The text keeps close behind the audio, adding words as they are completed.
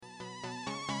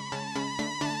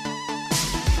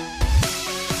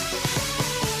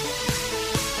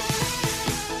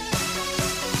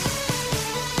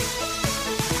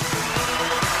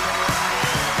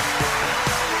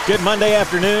Good Monday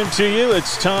afternoon to you.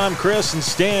 It's Tom, Chris, and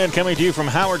Stan coming to you from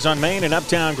Howard's on Main in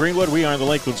Uptown Greenwood. We are the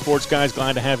Lakelands Sports Guys.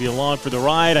 Glad to have you along for the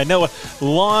ride. I know a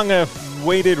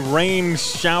long-awaited rain,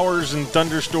 showers, and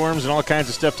thunderstorms and all kinds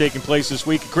of stuff taking place this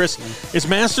week. Chris, it's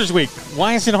Masters Week.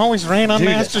 Why is it always rain on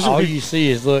Masters Week? All you see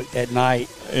is, look, at night,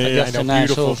 Augusta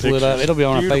National lit up. It'll be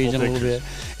on our page in a little bit.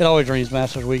 It always rains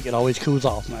Masters Week. It always cools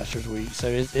off Masters Week. So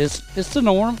it's the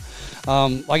norm.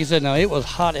 Like I said, now it was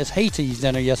hot as Hades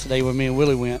down there yesterday when me and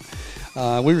Willie went.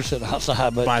 We were sitting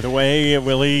outside. But by the way,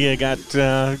 Willie got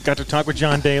to talk with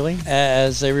John Daly.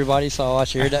 As everybody saw, I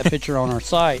shared that picture on our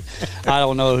site. I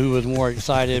don't know who was more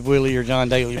excited, Willie or John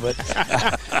Daly, but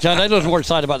John Daly was more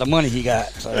excited about the money he got.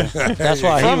 So that's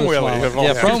why he was smiling.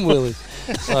 Yeah, from Willie.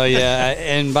 So yeah,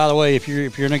 and by the way, if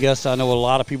you're in Augusta, I know a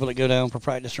lot of people that go down for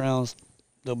practice rounds.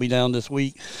 They'll be down this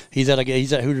week. He's at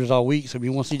Hooters all week. So if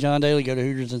you want to see John Daly, go to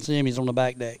Hooters and see him. He's on the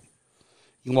back deck.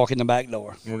 You can walk in the back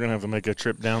door. We're going to have to make a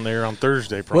trip down there on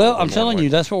Thursday, probably. Well, I'm telling you,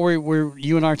 that's what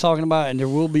you and I are talking about, and there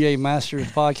will be a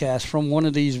Masters podcast from one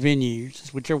of these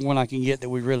venues, whichever one I can get that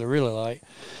we really, really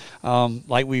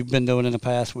like we've been doing in the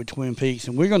past with Twin Peaks,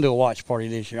 and we're going to do a watch party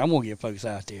this year. I'm going to get folks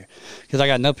out there because I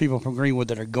got enough people from Greenwood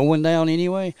that are going down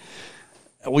anyway.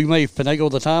 We may finagle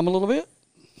the time a little bit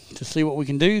to see what we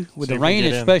can do with the rain,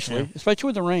 especially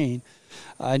with the rain.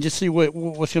 And just see what's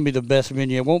going to be the best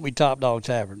venue. It won't be Top Dog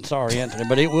Tavern. Sorry, Anthony,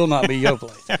 but it will not be your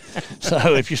place.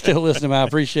 So if you're still listening, I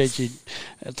appreciate you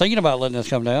thinking about letting us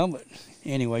come down. But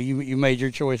anyway, you made your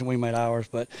choice and we made ours.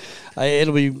 But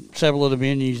it'll be several of the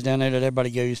venues down there that everybody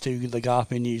goes to, the golf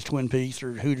venues, Twin Peaks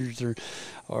or Hooters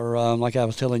or like I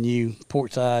was telling you,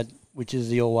 Portside, which is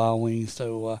the old Wild Wings.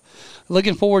 So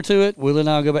looking forward to it. Will and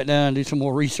I will go back down and do some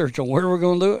more research on where we're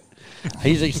going to do it.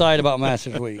 He's excited about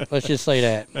Masters Week. Let's just say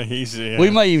that. We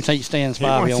may even take Stan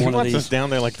Spivey on one of these. He wants us down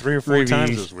there like 3 or 4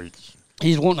 times this week.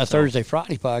 He's wanting a Thursday,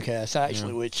 Friday podcast,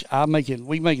 actually, which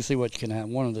we make it see what you can have,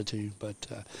 one of the two. But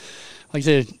like I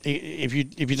said, if you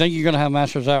think you're going to have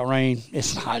Masters out rain,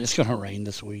 it's not. It's going to rain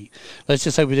this week. Let's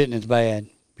just hope it isn't as bad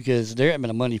because there hasn't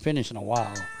been a Monday finish in a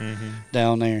while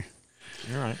down there.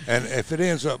 You're right. And if it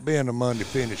ends up being a Monday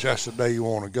finish, that's the day you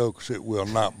want to go because it will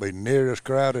not be near as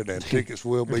crowded and tickets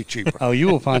will be cheaper. Oh, you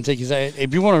will find tickets.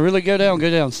 If you want to really go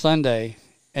down Sunday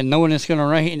and knowing it's going to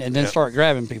rain and then start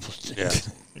grabbing people. Yeah.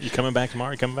 You coming back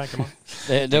tomorrow?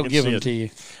 They'll give them to you.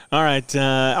 All right.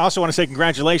 I also want to say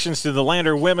congratulations to the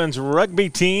Lander women's rugby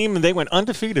team. They went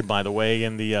undefeated, by the way,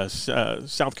 in the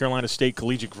South Carolina State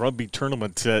Collegiate Rugby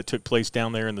Tournament took place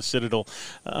down there in the Citadel.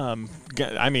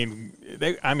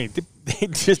 They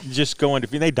just go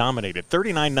undefeated. They dominated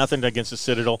 39-0 against the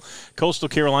Citadel. Coastal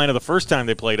Carolina, the first time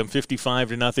they played them,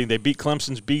 55-0. They beat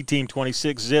Clemson's B team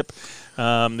 26-zip.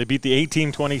 They beat the A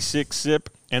team 26-zip.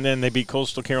 And then they beat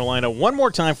Coastal Carolina one more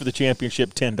time for the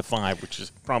championship, 10-5, which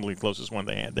is probably the closest one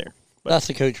they had there. But that's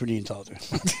the coach we need to talk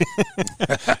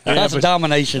to. That's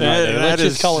domination right there. Let's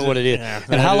just call it what it is. Yeah,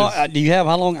 and how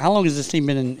long has this team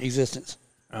been in existence?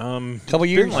 Couple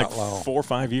years? Been like 4 or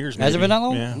 5 years. Maybe. Has it been that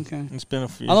long? Yeah. Okay. It's been a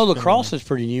few. I know lacrosse is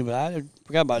pretty new, but I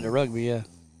forgot about the rugby, yeah.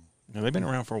 No, they've been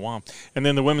around for a while. And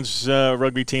then the women's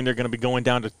rugby team, they're going to be going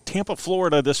down to Tampa,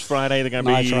 Florida this Friday. They're going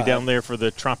to be down there for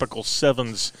the Tropical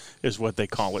Sevens is what they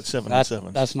call it, 7 and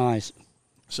 7. That's nice.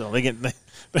 So they get an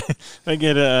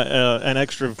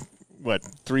extra,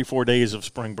 3-4 days of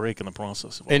spring break in the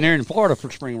process. And they're in Florida for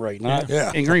spring break, not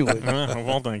in Greenwood. Of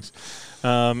all things.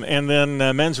 And then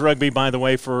men's rugby, by the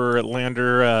way, for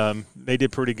Lander, they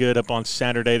did pretty good up on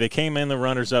Saturday. They came in the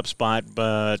runners-up spot,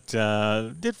 but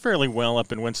did fairly well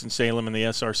up in Winston-Salem in the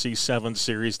SRC 7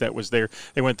 series that was there.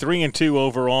 They went 3-2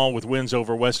 overall with wins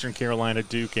over Western Carolina,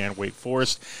 Duke, and Wake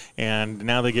Forest. And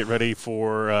now they get ready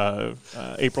for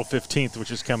April 15th,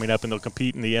 which is coming up, and they'll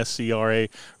compete in the SRC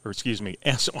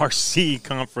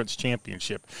Conference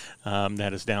Championship.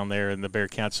 That is down there, and the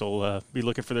Bearcats will be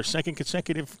looking for their second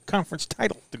consecutive conference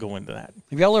title to go into that.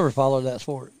 Have y'all ever followed that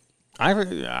sport?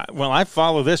 I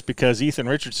follow this because Ethan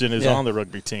Richardson is on the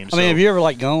rugby team. I mean, have you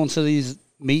ever gone to these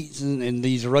meets and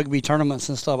these rugby tournaments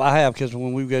and stuff? I have, because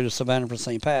when we go to Savannah for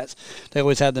St. Pat's, they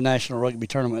always have the National Rugby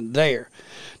Tournament there.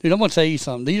 Dude, I'm going to tell you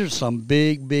something. These are some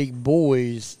big, big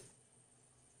boys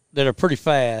that are pretty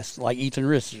fast, like Ethan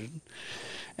Richardson.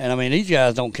 And, I mean, these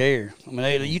guys don't care. I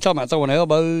mean, you talking about throwing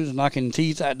elbows, knocking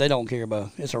teeth out, they don't care about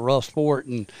it. It's a rough sport,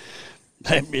 and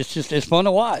it's fun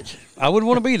to watch. I wouldn't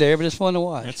want to be there, but it's fun to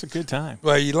watch. It's a good time.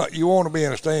 Well, you want to be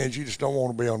in the stands, you just don't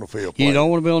want to be on the field playing. You don't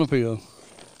want to be on the field.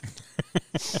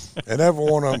 And every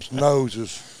one of them's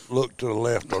noses look to the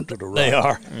left or to the right. They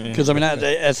are. Because, I mean,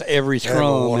 that's every scrum,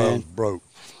 every one man. of them broke.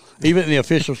 Even the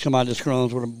officials come out of the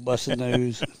scrums with a busted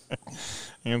nose.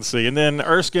 And see. And then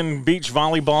Erskine Beach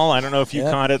Volleyball. I don't know if you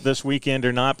caught it this weekend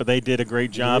or not, but they did a great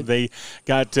job. They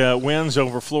got wins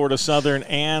over Florida Southern,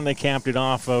 and they capped it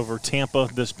off over Tampa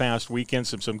this past weekend.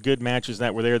 Some good matches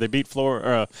that were there. They beat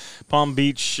Palm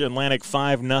Beach Atlantic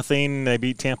 5-0. They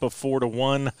beat Tampa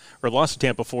 4-1, or lost to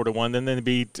Tampa 4-1. Then they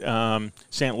beat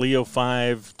St. Leo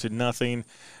 5-0.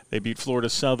 They beat Florida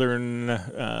Southern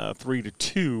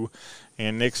 3-2.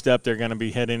 And next up, they're going to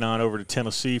be heading on over to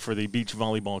Tennessee for the beach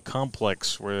volleyball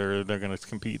complex, where they're going to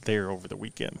compete there over the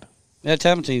weekend. That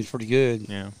Tampa team's pretty good.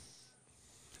 Yeah.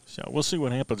 So we'll see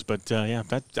what happens. But,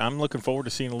 I'm looking forward to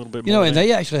seeing a little bit more. You know, and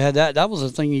they actually had that. That was the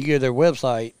thing you go to their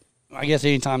website. I guess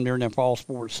anytime during their fall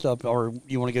sports stuff, or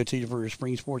you want to go to for your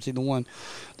spring sports, either one,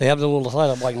 they have the little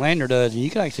setup like Lander does, and you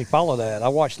can actually follow that. I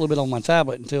watched a little bit on my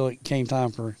tablet until it came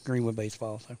time for Greenwood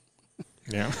baseball. So.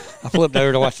 Yeah, I flipped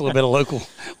over to watch a little bit of local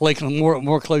Lakeland,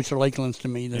 more closer Lakelands to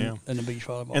me than the beach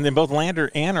volleyball. And then both Lander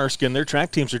and Erskine, their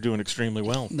track teams are doing extremely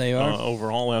well. They are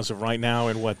overall as of right now,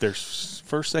 in their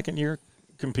second year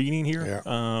competing here.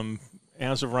 Yeah.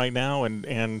 As of right now,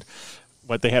 and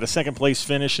they had a second place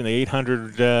finish in the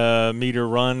 800 meter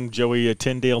run. Joey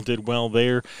Tyndale did well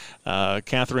there.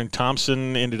 Catherine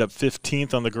Thompson ended up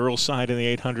 15th on the girls' side in the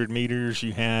 800 meters.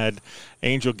 You had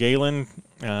Angel Galen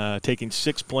taking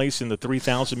 6th place in the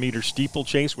 3,000 meter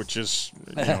steeplechase, which is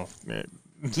an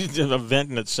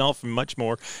event in itself and much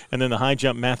more. And then the high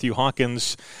jump, Matthew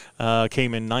Hawkins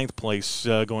came in 9th place,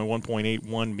 going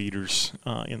 1.81 meters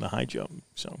in the high jump.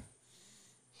 So.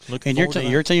 And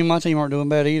your team, my team aren't doing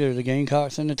bad either. The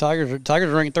Gamecocks and the Tigers. Tigers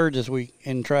are ranked 3rd this week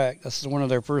in track. This is one of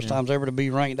their first times ever to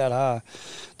be ranked that high.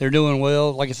 They're doing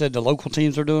well. Like I said, the local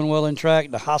teams are doing well in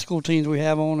track. The high school teams we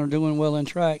have on are doing well in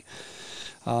track.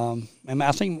 And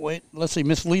I think, let's see,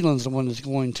 Miss Leland's the one that's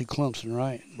going to Clemson,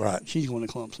 right? Right. She's going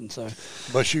to Clemson. So.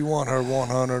 But she won her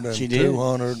 100 and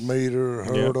 200 meter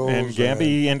hurdles. And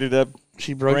Gabby ended up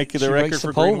breaking the record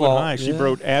for Greenwood High. She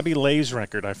broke Abby Lay's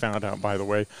record, I found out, by the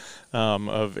way,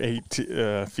 of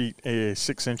 8 feet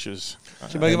 6 inches.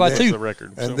 She broke it by 2. The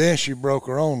record. And then she broke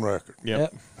her own record.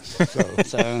 Yep.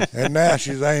 And now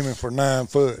she's aiming for 9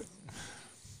 foot.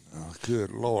 Oh,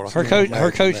 good Lord.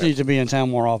 Her coach needs to be in town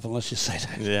more often, let's just say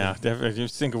that. Yeah, definitely.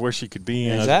 Just think of where she could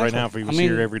be right now if he was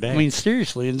here every day. I mean,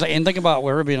 seriously. And think about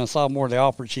where her being a sophomore, the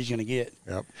offer she's going to get.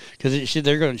 Yep. Because she's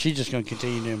just going to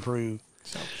continue to improve.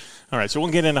 So. All right, so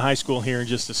we'll get into high school here in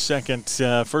just a second.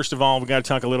 First of all, we've got to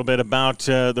talk a little bit about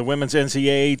the women's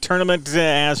NCAA tournament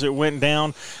as it went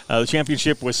down. The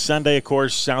championship was Sunday, of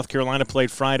course. South Carolina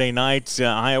played Friday night.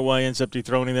 Iowa ends up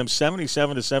dethroning them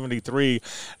 77-73.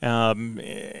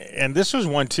 And this was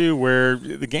one, too, where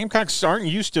the Gamecocks aren't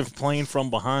used to playing from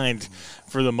behind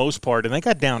for the most part, and they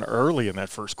got down early in that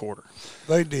first quarter.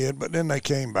 They did, but then they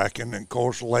came back, and, of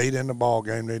course, late in the ball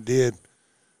game, they did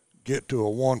get to a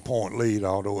 1-point lead,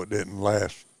 although it didn't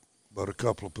last but a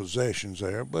couple of possessions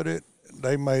there. But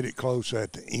they made it close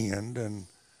at the end, and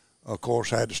of course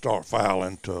had to start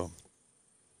fouling to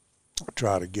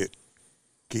try to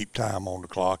keep time on the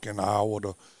clock. And Iowa,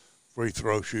 the free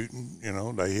throw shooting,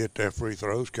 they hit their free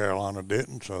throws. Carolina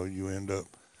didn't, so you end up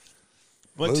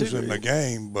losing the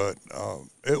game. But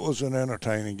it was an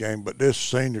entertaining game. But this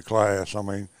senior class, I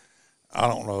mean, I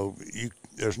don't know,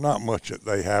 there's not much that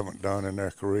they haven't done in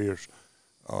their careers.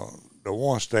 The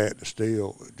one stat that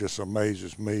still just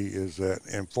amazes me is that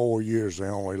in 4 years they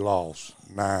only lost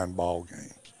 9 ball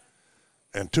games.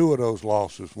 And 2 of those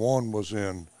losses, one was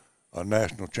in a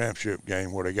national championship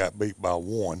game where they got beat by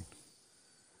 1,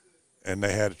 and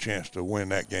they had a chance to win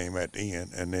that game at the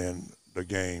end, and then the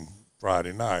game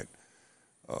Friday night.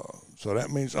 So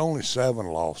that means only 7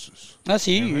 losses. That's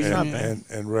huge.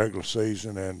 In regular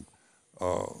season and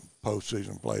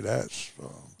postseason play.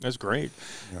 That's great.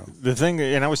 The thing,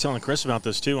 and I was telling Chris about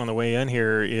this too on the way in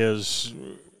here, is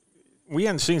we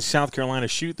hadn't seen South Carolina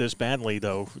shoot this badly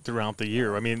though throughout the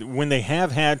year. I mean, when they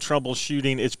have had trouble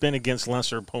shooting, it's been against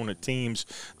lesser opponent teams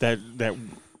that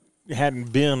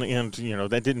hadn't been in,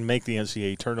 that didn't make the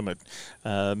NCAA tournament.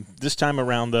 This time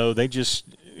around though, they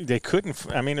couldn't.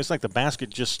 I mean, it's like the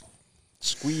basket just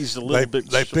squeezed a little bit.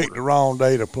 They picked the wrong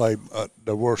day to play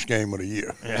the worst game of the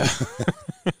year. Yeah.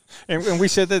 And we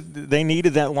said that they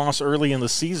needed that loss early in the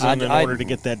season in order to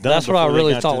get that done. That's what I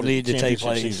really thought needed to take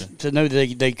place. Season. To know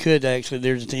that they could actually,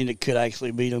 there's a team that could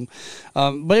actually beat them.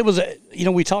 But it was,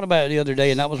 we talked about it the other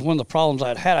day, and that was one of the problems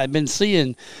I'd had. I'd been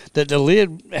seeing that the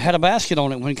lid had a basket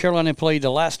on it when Carolina played the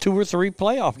last 2 or 3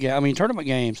 tournament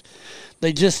games.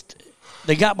 They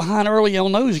got behind early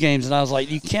on those games, and I was like,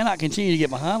 you cannot continue to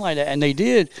get behind like that. And they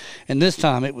did, and this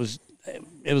time it was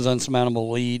it was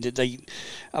unsurmountable lead.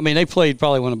 They played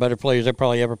probably one of the better players they'll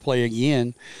probably ever play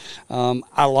again.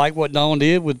 I like what Dawn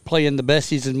did with playing the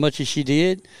besties as much as she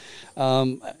did.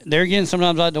 There again,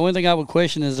 sometimes the only thing I would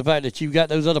question is the fact that you've got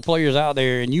those other players out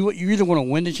there, and you either want to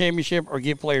win the championship or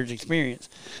get players experience.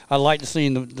 I like to see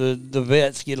the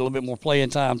vets get a little bit more playing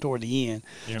time toward the end.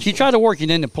 Yep. She tried to work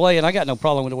it into play, and I got no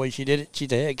problem with the way she did it. She's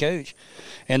the head coach,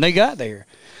 and they got there.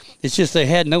 It's just they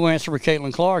had no answer for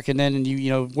Caitlin Clark, and then you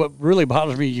know what really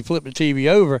bothers me, you flip the TV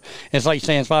over, and it's like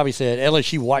Stan Spivey said,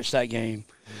 LSU watched that game.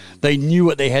 They knew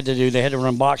what they had to do. They had to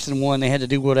run boxing one. They had to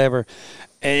do whatever.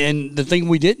 And the thing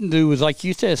we didn't do was, like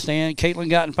you said, Stan, Caitlin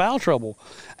got in foul trouble,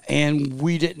 and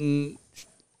we didn't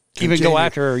even go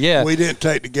after her. Yeah, we didn't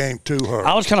take the game to her.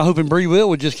 I was kind of hoping Bree Will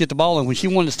would just get the ball, and when she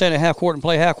wanted to stand at half court and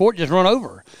play half court, just run over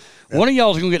her. Yeah. One of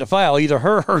y'all is going to get a foul. Either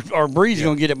her or Bree's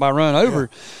going to get it by run over.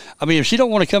 Yeah. I mean, if she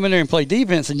don't want to come in there and play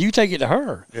defense, then you take it to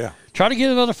her. Yeah. Try to get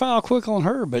another foul quick on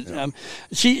her. But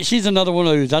she's another one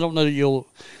of those. I don't know that you'll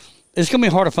 – it's going to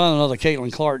be hard to find another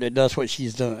Caitlin Clark that does what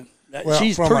she's done. Well,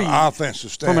 she's from pretty, an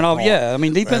offensive standpoint. I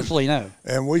mean, defensively, no.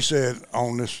 And we said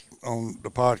on the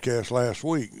podcast last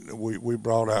week, we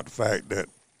brought out the fact that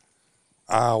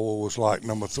Iowa was like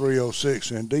number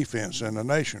 306 in defense in the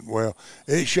nation. Well,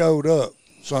 it showed up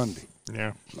Sunday.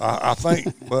 Yeah. I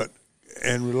think, but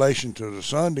in relation to the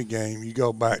Sunday game, you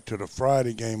go back to the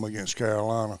Friday game against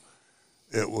Carolina,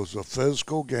 it was a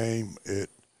physical game. It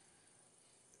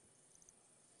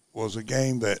was a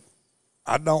game that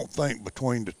I don't think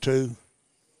between the two,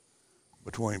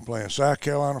 between playing South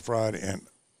Carolina Friday and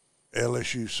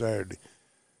LSU Saturday,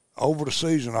 over the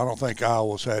season, I don't think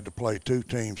Iowa's had to play two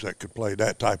teams that could play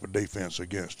that type of defense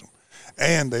against them.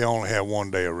 And they only have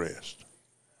 1 day of rest.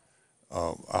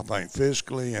 I think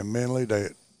physically and mentally,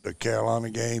 the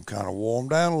Carolina game kind of warmed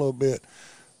down a little bit.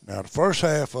 Now, the first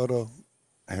half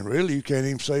and really you can't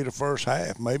even say the first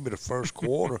half, maybe the first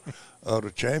quarter of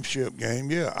the championship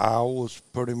game, Iowa was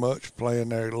pretty much playing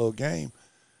their little game.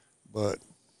 But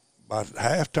by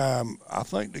halftime, I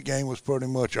think the game was pretty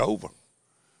much over.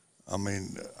 I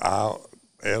mean,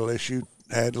 LSU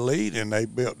had the lead, and they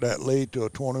built that lead to a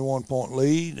 21-point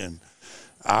lead, and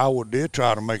Iowa did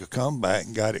try to make a comeback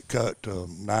and got it cut to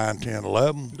 9, 10,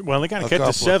 11. Well, they got it cut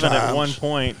to 7 at one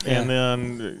point, and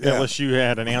then LSU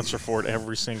had an answer for it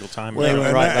every single time. Well,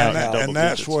 and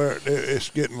that's where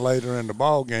it's getting later in the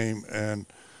ball game, and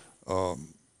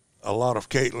a lot of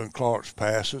Caitlin Clark's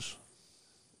passes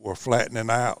were flattening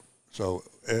out. So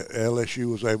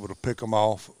LSU was able to pick them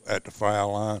off at the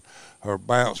foul line. Her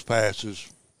bounce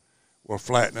passes were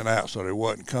flattening out, so they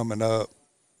wasn't coming up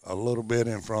a little bit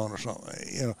in front or something.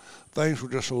 You know, things were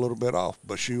just a little bit off.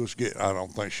 But she was getting – I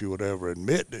don't think she would ever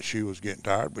admit that she was getting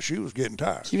tired, but she was getting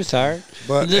tired. She was tired.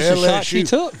 But this is a shot she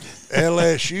took.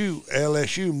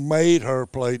 LSU made her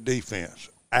play defense,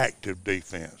 active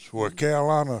defense, where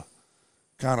Carolina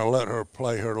kind of let her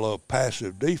play her little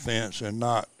passive defense and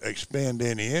not expend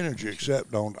any energy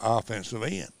except on the offensive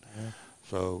end. Yeah.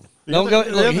 So – don't go.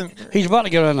 Look, he's about to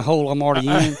go down the hole I'm already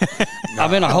in.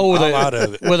 I'm in a hole with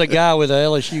a guy with a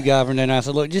LSU guy from there. And I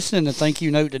said, look, just send a thank you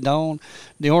note to Dawn.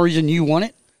 The only reason you won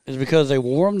it is because they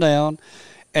wore them down.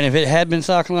 And if it had been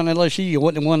South Carolina LSU, you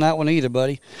wouldn't have won that one either,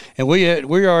 buddy. And we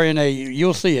are in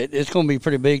you'll see it. It's going to be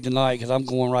pretty big tonight because I'm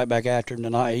going right back after him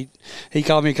tonight. He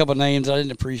called me a couple of names I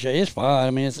didn't appreciate. It's fine.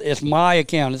 I mean, it's my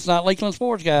account. It's not Lakelands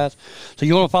Sports Guys. So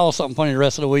you want to follow something funny the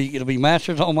rest of the week, it'll be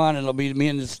Masters on mine, and it'll be me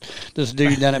and this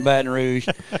dude down at Baton Rouge.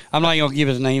 I'm not going to give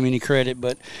his name any credit,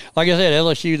 but like I said,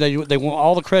 LSU, they want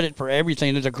all the credit for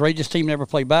everything. They're the greatest team to ever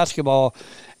play basketball.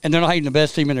 And they're not even the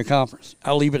best team in their conference.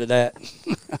 I'll leave it at that.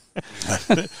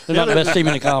 They're not the best team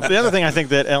in the conference. The other thing I think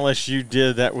that LSU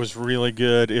did that was really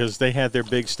good is they had their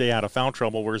big stay out of foul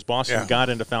trouble, whereas Boston got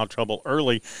into foul trouble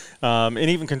early. And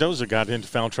even Condoza got into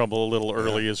foul trouble a little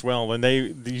early as well. And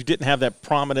you didn't have that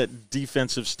prominent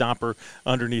defensive stopper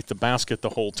underneath the basket the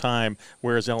whole time,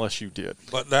 whereas LSU did.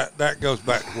 But that goes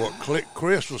back to what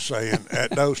Chris was saying.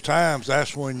 At those times,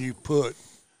 that's when you put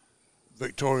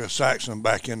Victoria Saxon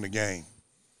back in the game.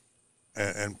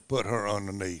 And put her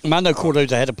underneath. I know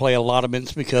Cordoza had to play a lot of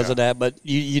minutes because of that, but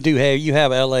you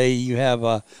have LA, you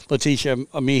have Letitia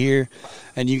Amir,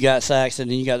 and you got Saxon,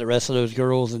 and you got the rest of those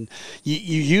girls, and you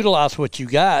utilize what you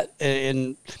got.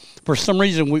 And for some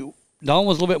reason, Dawn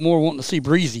was a little bit more wanting to see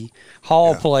Breezy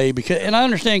Hall play and I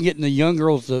understand getting the young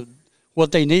girls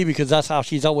what they need because that's how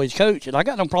she's always coached, and I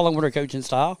got no problem with her coaching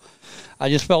style. I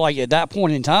just felt like at that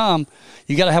point in time,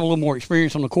 you got to have a little more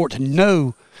experience on the court to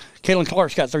know. Caitlin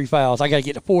Clark's got 3 fouls. I got to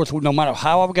get the fourth no matter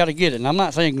how I've got to get it. And I'm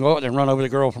not saying go out there and run over the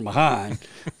girl from behind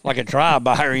like a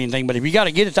drive-by or anything, but if you got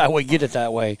to get it that way, get it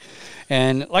that way.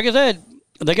 And like I said,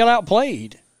 they got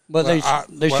outplayed. But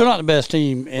they're still not the best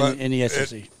team in the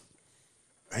SEC.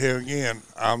 Here again,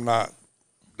 I'm not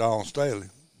Dawn Staley,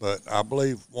 but I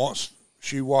believe once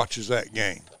she watches that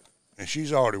game, and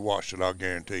she's already watched it, I'll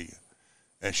guarantee you,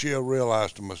 and she'll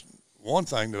realize one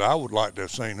thing that I would like to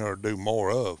have seen her do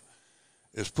more of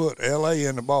is put L.A.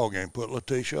 in the ball game, put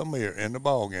Letitia Amir in the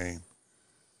ball game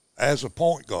as a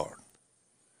point guard,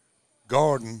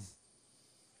 guarding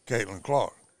Caitlin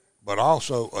Clark, but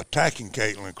also attacking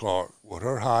Caitlin Clark with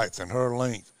her height and her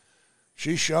length.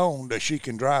 She's shown that she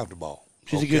can drive the ball.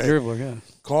 She's a good dribbler, yeah.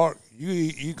 Clark,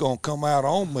 you going to come out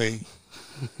on me,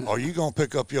 or you going to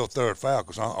pick up your third foul,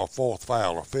 or fourth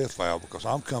foul or fifth foul, because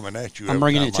I'm coming at you. I'm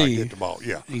bringing it to you. Get the ball.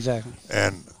 Yeah, exactly.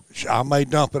 And I may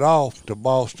dump it off to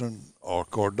Boston or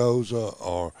Cardoza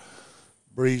or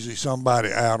Breezy,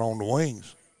 somebody out on the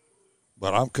wings,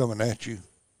 but I'm coming at you.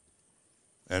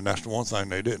 And that's the one thing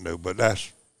they didn't do. But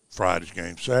that's Friday's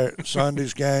game.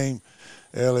 Sunday's game,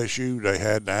 LSU, they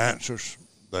had the answers.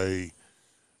 They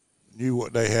knew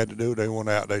what they had to do. They went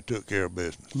out. They took care of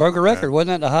business. Broke a record. Wasn't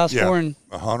that the high-scoring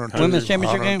 102, women's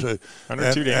championship game?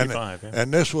 102 to 85.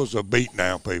 And this was a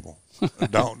beatdown, people.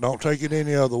 Don't take it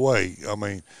any other way. I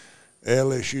mean,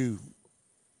 LSU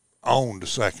owned the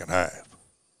second half.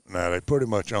 Now, they pretty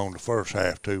much owned the first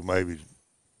half, too, maybe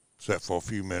except for a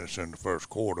few minutes in the first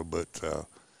quarter. But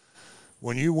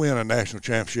when you win a national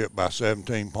championship by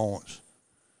 17 points,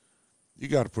 you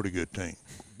got a pretty good team.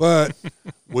 But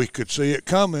we could see it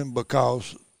coming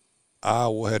because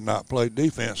Iowa had not played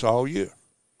defense all year.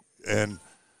 And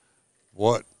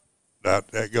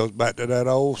that goes back to that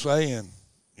old saying,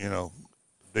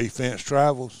 defense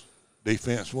travels,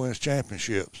 defense wins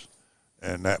championships.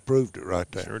 And that proved it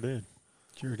right there. Sure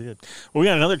did. Well, we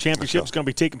got another championship that's going to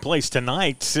be taking place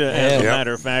tonight, as a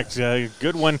matter of fact.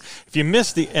 Good one. If you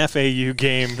missed the FAU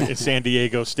game at San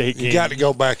Diego State game. You got to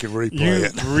go back and replay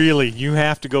it. Really, you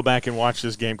have to go back and watch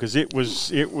this game because it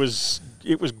was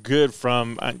good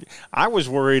from I was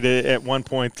worried at one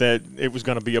point that it was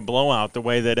going to be a blowout the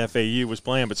way that FAU was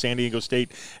playing, but San Diego State,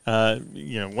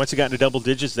 once it got into double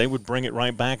digits, they would bring it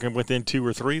right back and within 2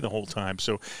 or 3 the whole time.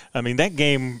 So, I mean, that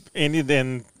game ended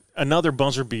in another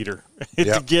buzzer beater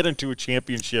to get into a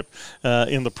championship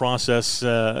in the process.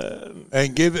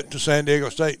 And give it to San Diego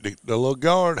State. The little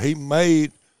guard, he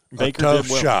made a tough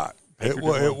shot. It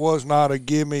was not a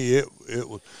gimme. It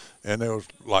was, and there was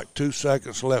like 2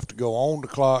 seconds left to go on the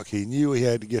clock. He knew he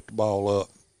had to get the ball up,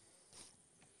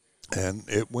 and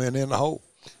it went in the hole.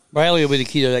 Bradley will be the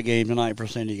key to that game tonight for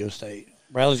San Diego State.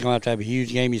 Bradley's going to have a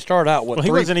huge game. He started out,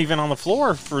 he wasn't even on the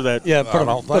floor for that. Yeah, for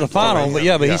the final.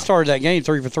 But he started that game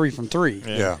 3 for 3 from 3.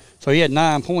 Yeah. So he had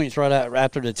 9 points right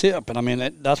after the tip. And, I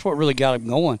mean, that's what really got him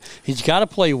going. He's got to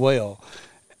play well.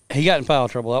 He got in foul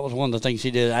trouble. That was one of the things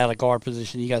he did out of guard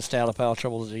position. You got to stay out of foul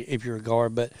trouble if you're a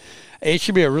guard. But it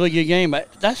should be a really good game.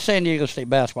 That's San Diego State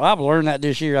basketball. I've learned that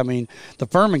this year. I mean, the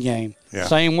Furman game,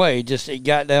 same way. Just it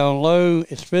got down low.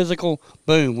 It's physical.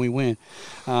 Boom, we win.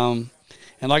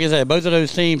 And like I said, both of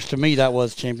those teams, to me, that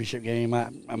was a championship game. I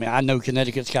mean, I know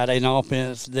Connecticut's got an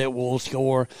offense that will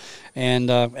score. And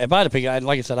if I had to pick,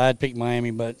 like I said, I'd pick Miami,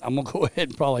 but I'm going to go ahead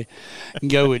and probably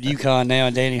go with UConn now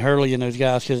and Danny Hurley and those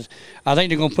guys because I think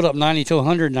they're going to put up 90 to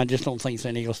 100, and I just don't think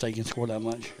San Diego State can score that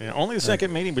much. Yeah, only the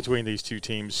second meeting between these two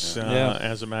teams,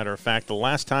 as a matter of fact. The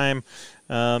last time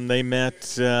they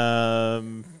met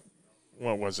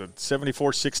what was it,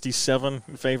 74-67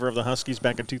 in favor of the Huskies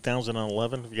back in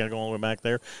 2011. You got to go all the way back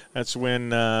there. That's when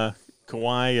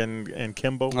Kawhi and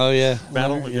Kimbo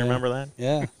battle. You remember that?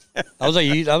 Yeah.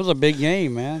 That was a big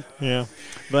game, man. Yeah.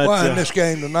 But and this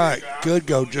game tonight could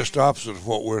go just opposite of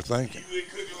what we're thinking.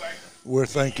 We're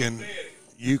thinking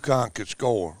UConn could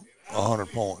score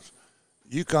 100 points.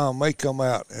 UConn may come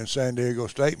out and San Diego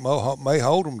State may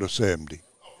hold them to 70.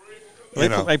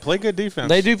 They play good defense.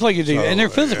 They do play good defense, and they're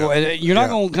physical. Yeah. You're not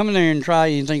going to come in there and try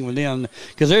anything with them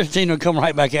because their team will come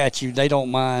right back at you. They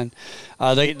don't mind.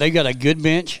 They got a good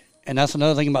bench, and that's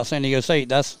another thing about San Diego State.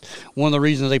 That's one of the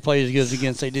reasons they play as good as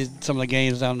against. They did some of the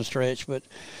games down the stretch, but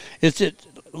it's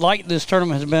like this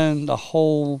tournament has been the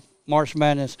whole March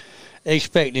Madness.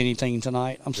 Expect anything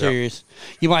tonight. I'm serious.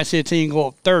 You might see a team go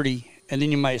up 30, and then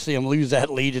you might see them lose that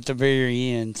lead at the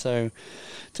very end. So.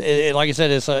 Like I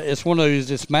said, it's one of those.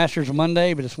 It's Masters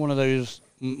Monday, but it's one of those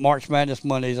March Madness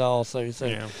Mondays also.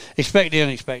 So expect the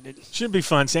unexpected. Should be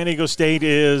fun. San Diego State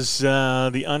is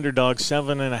the underdog,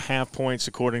 7.5 points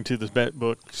according to the bet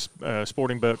books,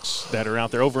 sporting books that are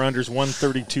out there. Over unders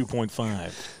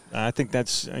 132.5. I think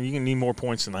that's you can need more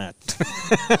points than that.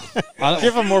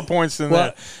 Give them more points than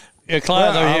that. Yeah,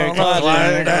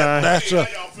 Clyde, that's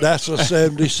a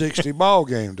 70-60 ball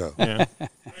game, though. Yeah.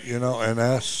 And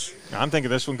that's. I'm thinking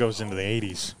this one goes into the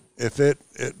 80s.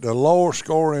 the lower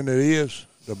scoring it is,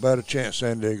 the better chance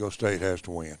San Diego State has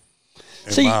to win,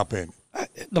 in my opinion.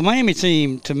 The Miami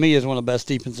team, to me, is one of the best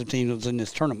defensive teams in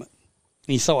this tournament.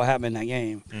 And you saw what happened in that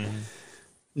game. Mm-hmm.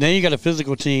 Now you got a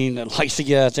physical team that likes to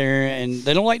get out there, and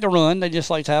they don't like to run. They just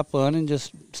like to have fun and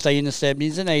just stay in the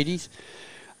 70s and 80s.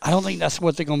 I don't think that's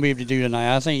what they're going to be able to do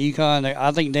tonight. I think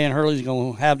I think Dan Hurley's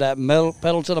going to have that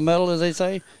pedal to the metal, as they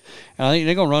say, and I think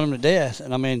they're going to run them to death.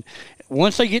 And, I mean,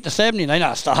 once they get to 70, they're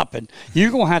not stopping.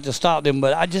 You're going to have to stop them,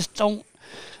 but I just don't.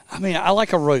 I mean, I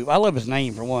like Arope. I love his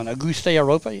name, for one. Auguste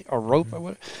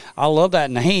Arope. I love that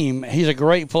name. He's a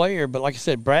great player, but like I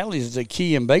said, Bradley's the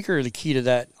key and Baker is the key to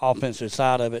that offensive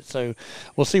side of it. So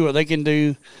we'll see what they can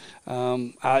do.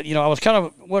 I was kind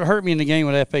of – what hurt me in the game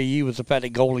with FAU was the fact that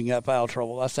Golding got foul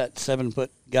trouble. That's that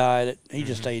 7-foot guy that he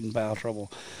just stayed in foul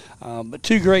trouble. But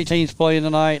two great teams playing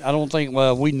tonight. I don't think –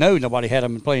 well, we know nobody had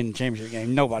them playing in the championship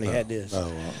game. Nobody had this.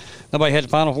 Nobody had the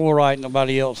Final Four right.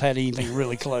 Nobody else had anything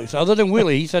really close. Other than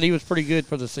Willie. He said he was pretty good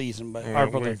for the season, or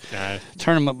for the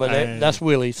tournament, but that's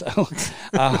Willie. So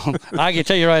I can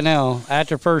tell you right now,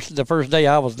 after the first day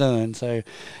I was done. So,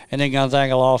 and then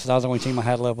Gonzaga lost, and I was the only team I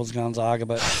had left was Gonzaga.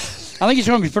 But I think it's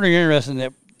going to be pretty interesting.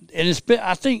 And it's been,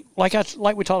 I think, like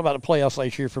we talked about the playoffs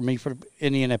last year for me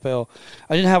in the NFL,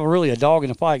 I didn't have really a dog in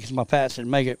the fight because my Pats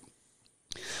didn't make it.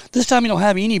 This time you don't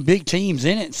have any big teams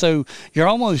in it, so you're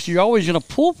always going to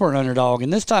pull for an underdog.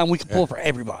 And this time we can pull for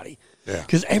everybody,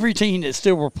 because every team that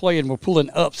still were playing were pulling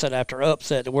upset after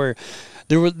upset, to where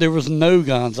there was no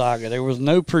Gonzaga, there was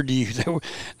no Purdue.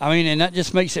 And that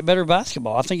just makes it better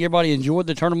basketball. I think everybody enjoyed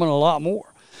the tournament a lot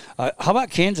more. How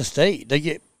about Kansas State? They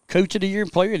get Coach of the Year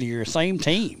and Player of the Year, same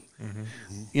team.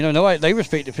 Mm-hmm. They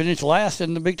respect to finish last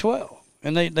in the Big 12,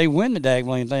 and they win the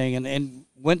daggone thing and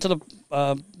went to the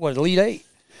Elite Eight.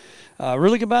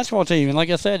 Really good basketball team, and like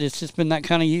I said, it's just been that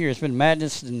kind of year. It's been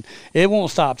madness, and it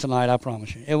won't stop tonight, I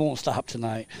promise you. It won't stop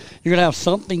tonight. You're going to have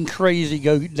something crazy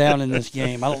go down in this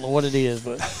game. I don't know what it is,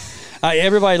 but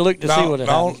everybody look to see what it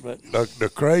happens. But the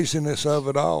craziness of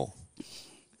it all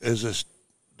is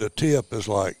the tip is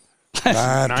like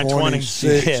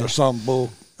 9:26 or some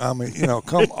bull. I mean,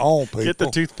 come on, people. Get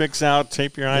the toothpicks out,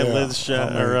 tape your eyelids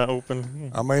shut or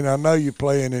open. I mean, I know you're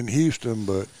playing in Houston,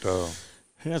 but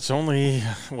it's only,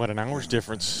 an hour's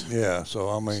difference. Yeah, so,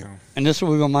 I mean. And this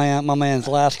will be my man's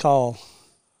last call.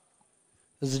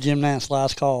 This is Jim Nantz'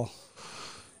 last call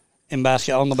on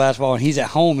the basketball, and he's at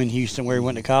home in Houston where he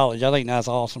went to college. I think that's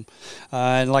awesome.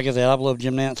 And like I said, I've loved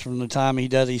Jim Nantz from the time he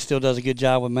does. He still does a good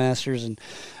job with Masters, and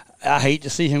I hate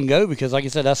to see him go because, like I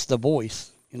said, that's the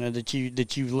voice, that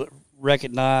you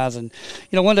recognize. And,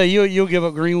 one day you'll give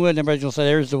up Greenwood, and everybody's going to say,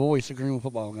 there's the voice of Greenwood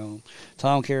football going.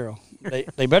 Tom Carroll.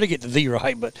 They better get the Z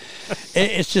right, but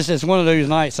it's one of those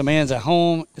nights. The man's at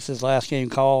home. It's his last game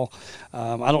call.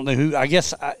 I don't know who. I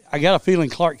guess I got a feeling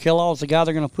Clark Kellaw's the guy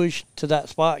they're going to push to that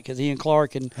spot because he and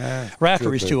Clark and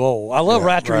Raftery's too old. I love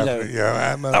Raftery though.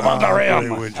 Yeah,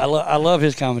 I love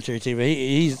his commentary too. But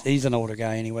he's an older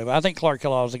guy anyway. But I think Clark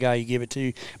Kellaw's the guy you give it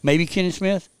to. Maybe Kenny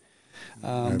Smith.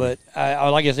 But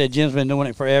like I said, Jim's been doing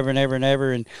it forever and ever and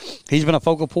ever, and he's been a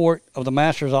focal point of the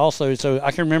Masters also. So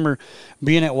I can remember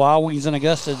being at Wild Wings in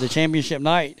Augusta, the championship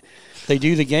night. They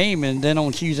do the game, and then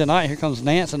on Tuesday night, here comes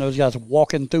Nantz and those guys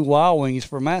walking through Wild Wings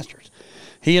for Masters.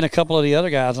 He and a couple of the other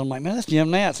guys, I'm like, man, that's Jim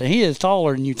Nantz, and he is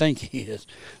taller than you think he is.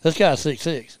 This guy's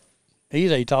 6'6".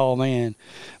 He's a tall man,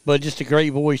 but just a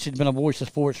great voice. He's been a voice of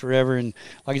sports forever, and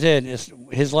like I said, it's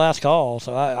his last call,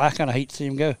 so I kind of hate to see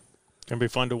him go. It'll be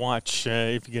fun to watch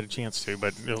if you get a chance to,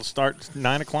 but it'll start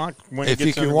 9 o'clock. If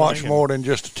you can watch more than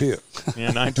just a tip.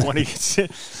 Yeah,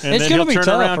 9:20. And then he'll turn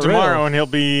around tomorrow, and he'll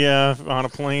be on a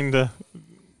plane to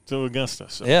Augusta.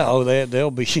 So. Yeah,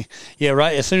 they'll be. Yeah,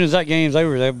 right. As soon as that game's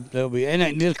over, they'll be.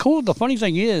 And the funny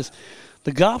thing is,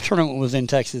 the golf tournament was in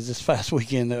Texas this past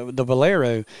weekend, the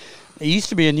Valero. It used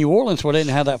to be in New Orleans where they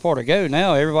didn't have that far to go.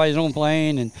 Now everybody's on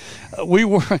plane, and we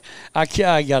were. I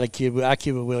got a kid. I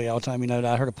kid with Willie all the time.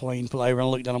 I heard a plane fly over and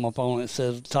I looked down on my phone and it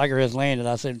says Tiger has landed.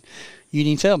 I said, "You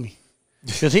didn't tell me,"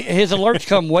 because his alerts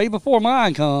come way before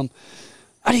mine come.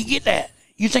 I didn't get that.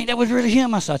 You think that was really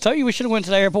him? I said, I told you we should have went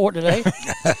to the airport today.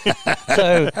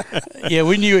 So, yeah,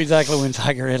 we knew exactly when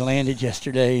Tiger had landed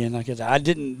yesterday. And like I said, I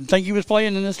didn't think he was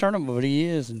playing in this tournament, but he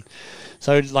is. And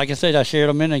so, like I said, I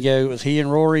shared a minute ago, it was he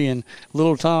and Rory and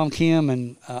little Tom Kim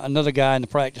and another guy in the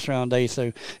practice round day.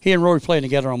 So he and Rory playing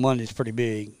together on Monday is pretty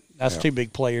big. That's two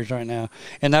big players right now.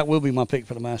 And that will be my pick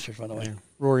for the Masters, by the way,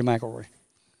 Rory McIlroy.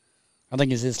 I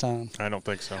think it's his time. I don't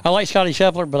think so. I like Scotty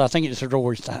Scheffler, but I think it's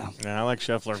Rory's time. Yeah, I like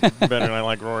Scheffler better than I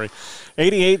like Rory.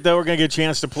 88, though, we're going to get a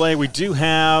chance to play. We do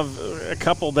have a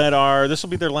couple that are – this will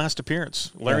be their last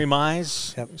appearance. Larry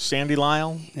Mize, Sandy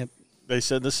Lyle. Yep. They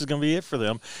said this is going to be it for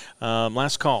them.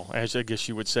 Last call, as I guess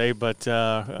you would say. But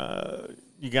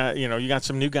you got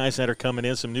some new guys that are coming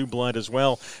in, some new blood as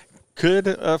well. Could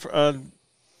a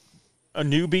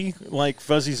newbie like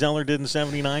Fuzzy Zeller did in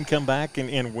 '79 come back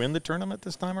and win the tournament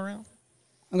this time around?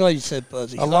 I'm glad you said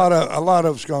Fuzzy. A lot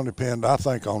of it's going to depend, I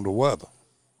think, on the weather.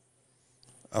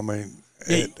 I mean,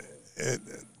 the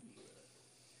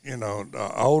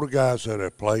older guys that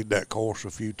have played that course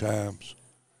a few times,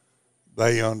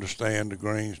 they understand the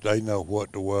greens. They know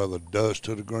what the weather does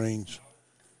to the greens.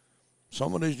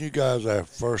 Some of these new guys that are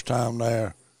first time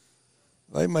there,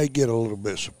 they may get a little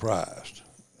bit surprised.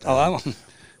 I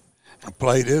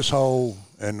play this hole,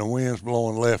 and the wind's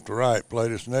blowing left to right. Play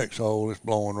this next hole, it's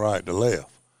blowing right to left.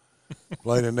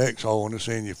 Play the next hole, and it's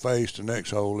in your face. The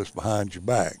next hole, it's behind your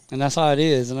back. And that's how it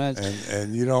is.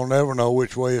 And you don't ever know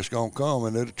which way it's going to come,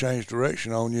 and it'll change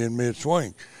direction on you in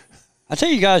mid-swing. I tell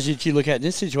you guys that you look at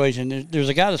this situation, there's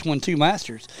a guy that's won 2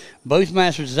 Masters. Both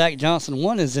Masters, Zach Johnson,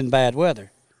 one is in bad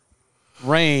weather.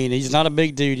 Rain. He's not a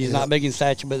big dude. He's not big in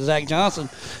stature. But Zach Johnson,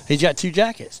 he's got 2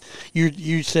 jackets.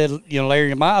 You said,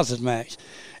 Larry Miles' match,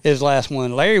 his last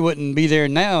one. Larry wouldn't be there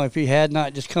now if he had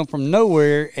not just come from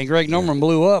nowhere and Greg Norman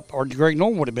blew up, or Greg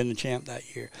Norman would have been the champ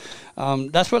that year.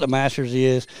 That's what the Masters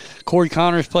is. Corey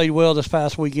Connors played well this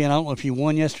past weekend. I don't know if he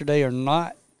won yesterday or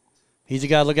not. He's a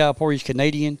guy to look out for. He's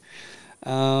Canadian.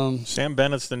 Sam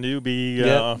Bennett's the newbie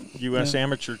U.S.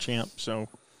 amateur champ. So,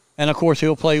 and of course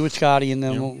he'll play with Scotty and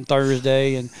them on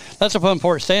Thursday, and that's the fun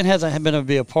part. Stan hasn't been able to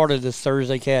be a part of this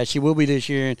Thursday cast. He will be this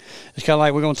year, and it's kind of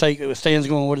like we're going to take Stan's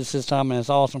going with us this time, and it's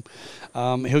awesome.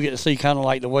 He'll get to see kind of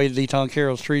like the way Deton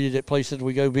Carroll's treated at places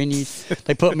we go venues.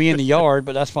 They put me in the yard,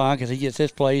 but that's fine because he gets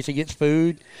his place. He gets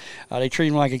food. They treat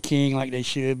him like a king, like they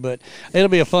should. But it'll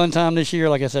be a fun time this year.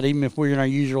 Like I said, even if we're in our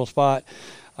usual spot.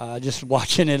 Just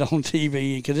watching it on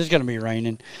TV because it's going to be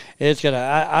raining.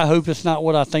 I hope it's not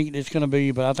what I think it's going to be,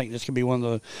 but I think this could be one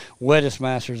of the wettest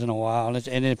Masters in a while.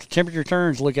 And if the temperature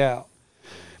turns, look out.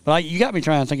 But you got me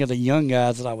trying to think of the young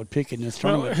guys that I would pick in this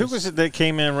tournament. Who was it that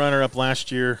came in runner-up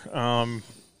last year?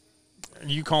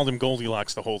 You called him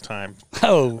Goldilocks the whole time.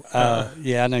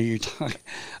 Yeah, I know you're talking.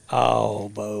 Oh,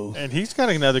 Bo. And he's got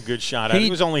another good shot. It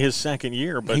was only his second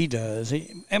year, but he does.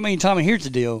 Tommy, here's the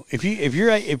deal: if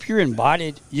you're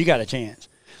invited, you got a chance.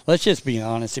 Let's just be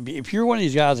honest. If you're one of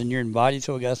these guys and you're invited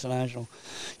to Augusta National,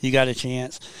 you got a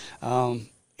chance.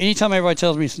 Anytime everybody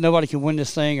tells me nobody can win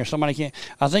this thing or somebody can't,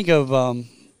 I think of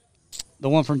the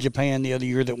one from Japan the other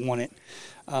year that won it.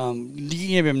 You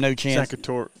give him no chance.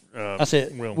 That's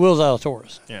it. Will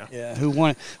Zalatoris. Yeah.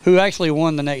 Who actually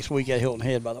won the next week at Hilton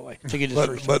Head, by the way. To get his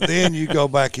first but then you go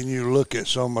back and you look at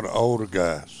some of the older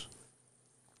guys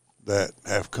that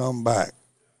have come back,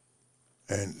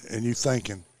 and you're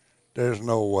thinking, there's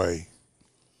no way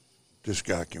this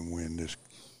guy can win this.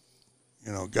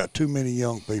 Got too many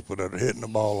young people that are hitting the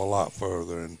ball a lot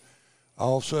further, and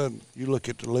all of a sudden you look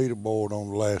at the leaderboard on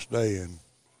the last day and,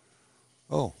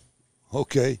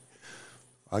 okay,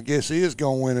 I guess he is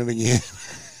going to win it again.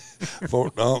 For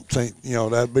the umpteenth,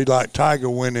 that'd be like Tiger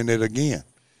winning it again.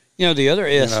 The other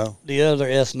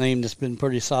S name that's been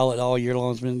pretty solid all year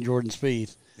long has been Jordan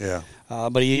Spieth. Yeah.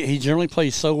 But he generally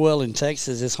plays so well in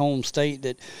Texas, his home state,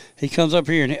 that he comes up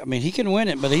here and he can win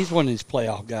it, but he's one of these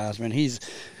playoff guys, man.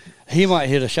 He might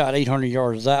hit a shot 800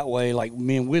 yards that way like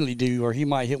me and Willie do, or he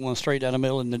might hit one straight down the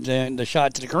middle and the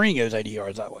shot to the green goes 80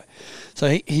 yards that way. So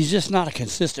he's just not a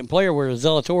consistent player, whereas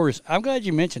Zalatoris, I'm glad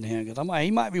you mentioned him because he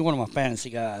might be one of my fantasy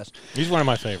guys. He's one of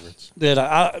my favorites.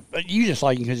 That you just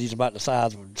like him because he's about the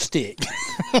size of a stick.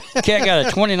 Cat got a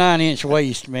 29-inch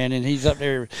waist, man, and he's up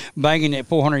there banging at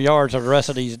 400 yards of the rest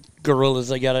of these gorillas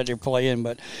they got out there playing.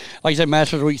 But like I said,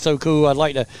 Masters Week's so cool. I'd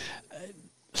like to –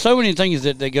 so many things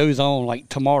that goes on, like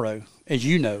tomorrow, as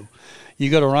you know. You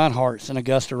go to Reinhardt's in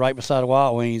Augusta right beside the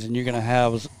Wild Wings, and you're going to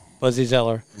have Fuzzy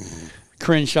Zeller,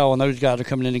 Crenshaw, and those guys are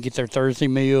coming in to get their Thursday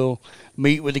meal,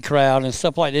 meet with the crowd and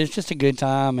stuff like that. It's just a good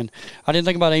time. And I didn't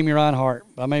think about Amy Reinhardt.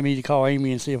 I may need to call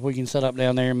Amy and see if we can set up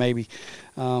down there maybe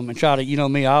and try to,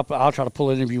 me, I'll try to pull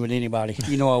an interview with anybody.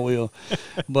 I will.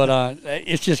 But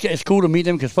it's cool to meet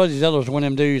them because Fuzzy Zeller's one of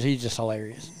them dudes. He's just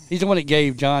hilarious. He's the one that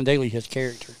gave John Daly his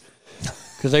character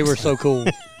because they were so cool.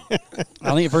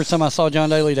 I think the first time I saw John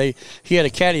Daly, he had a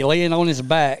caddy laying on his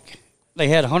back. They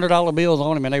had $100 bills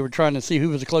on him, and they were trying to see who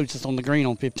was the closest on the green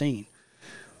on 15.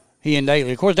 He and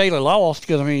Daly. Of course, Daly lost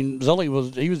because, Zully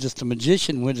was just a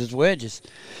magician with his wedges.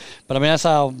 But, that's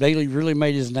how Daly really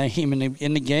made his name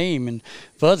in the game. And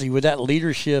Fuzzy with that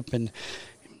leadership. And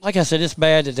like I said, it's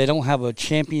bad that they don't have a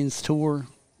Champions Tour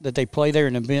that they play there,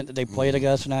 an event that they play at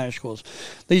Augusta National.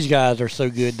 These guys are so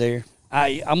good there.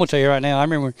 I'm going to tell you right now, I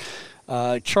remember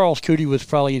Charles Cootie was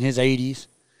probably in his 80s.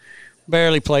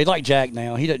 Barely played, like Jack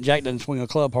now. Jack doesn't swing a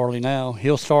club hardly now.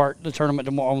 He'll start the tournament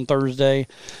tomorrow on Thursday.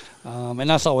 And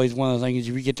that's always one of the things.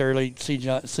 If you get there early, see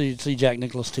Jack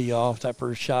Nicklaus tee off that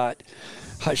first shot.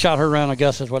 Shot her around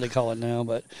Augusta is what they call it now.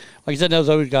 But like I said,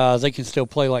 those guys, they can still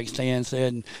play like Stan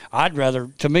said. And I'd rather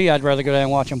go down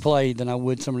and watch them play than I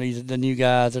would some of the new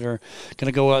guys that are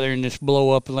going to go out there and just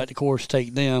blow up and let the course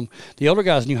take them. The older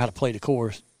guys knew how to play the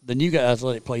course. The new guys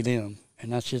let it play them.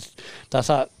 And that's what's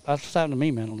happened to me,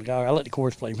 man. On the guy, I let the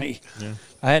course play me. Yeah.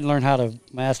 I hadn't learned how to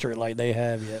master it like they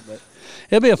have yet, but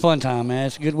it'll be a fun time, man.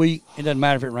 It's a good week. It doesn't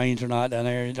matter if it rains or not down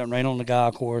there. It doesn't rain on the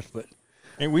guy course, but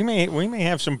and we may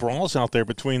have some brawls out there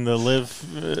between the Live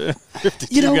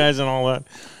 52 guys and all that,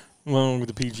 along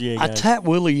with the PGA guys. I tapped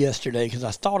Willie yesterday because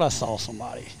I thought I saw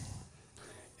somebody,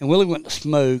 and Willie went to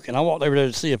smoke, and I walked over there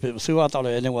to see if it was who I thought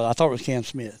it was. I thought it was Cam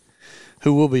Smith,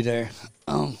 who will be there.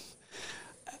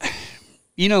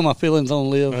 You know my feelings on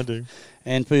Liv. I do.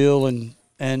 And Phil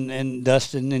and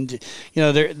Dustin. And,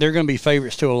 they're going to be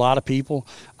favorites to a lot of people.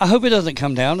 I hope it doesn't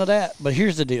come down to that. But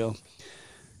here's the deal.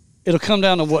 It'll come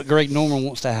down to what Greg Norman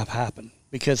wants to have happen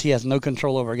because he has no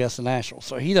control over Augusta National.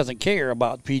 So he doesn't care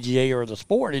about the PGA or the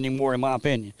sport anymore, in my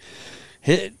opinion.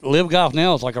 Live Golf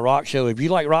now is like a rock show. If you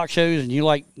like rock shows and you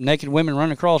like naked women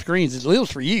running across greens, it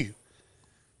lives for you.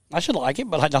 I should like it,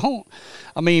 but I don't.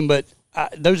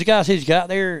 Those guys he's got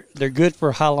there, they're good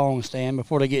for how long, Stan,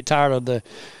 before they get tired of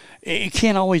it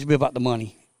can't always be about the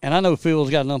money. And I know Phil's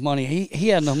got enough money. He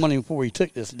had enough money before he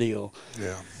took this deal.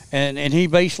 Yeah. And he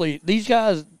basically, these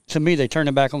guys, to me, they turn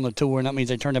their back on the tour, and that means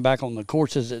they turn their back on the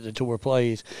courses that the tour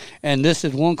plays. And this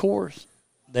is one course.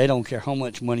 They don't care how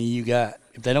much money you got.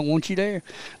 If they don't want you there,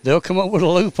 they'll come up with a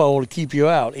loophole to keep you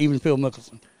out, even Phil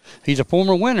Mickelson. He's a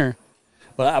former winner.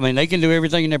 But, they can do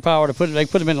everything in their power to they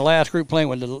put him in the last group playing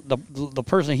with the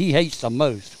person he hates the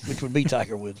most, which would be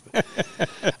Tiger Woods. But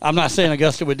I'm not saying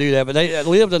Augusta would do that, but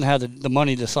Liv doesn't have the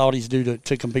money the Saudis do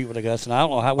to compete with Augusta. And I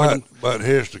don't know how. But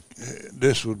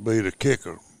this would be the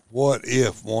kicker. What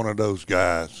if one of those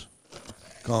guys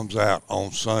comes out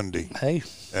on Sunday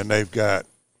and they've got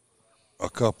a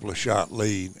couple of shot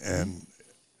lead and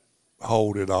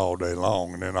hold it all day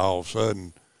long, and then all of a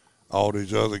sudden all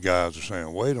these other guys are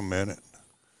saying, wait a minute.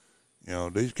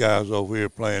 These guys over here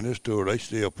playing this tour, they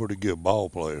still pretty good ball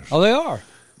players. Oh, they are.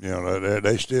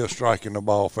 They still striking the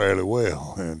ball fairly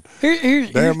well. And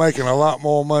they're making a lot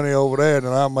more money over there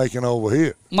than I'm making over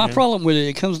here. My problem with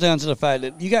it comes down to the fact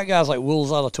that you got guys like Will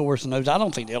Zalatoris and those. I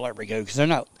don't think they'll ever go because they're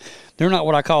not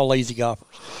what I call lazy golfers.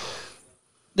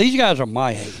 These guys are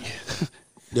my age.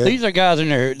 Yeah. These are guys in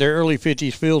their early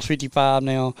 50s. Phil's 55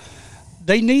 now.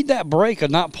 They need that break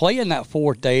of not playing that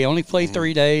fourth day. Only play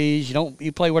 3 days.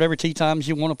 You play whatever tee times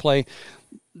you want to play.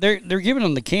 They're giving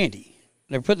them the candy.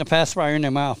 They're putting the pacifier in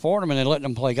their mouth for them, and they're letting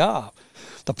them play golf.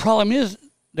 The problem is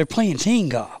they're playing team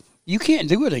golf. You can't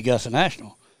do it at Augusta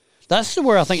National. That's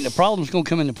where I think the problem's going to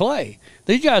come into play.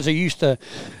 These guys are used to,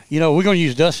 we're going to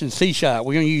use Dustin's tee shot.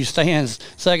 We're going to use Stan's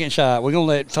second shot. We're going to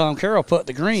let Tom Carroll putt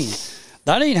the green.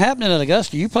 That ain't happening at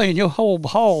Augusta. You're playing your whole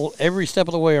ball every step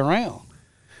of the way around.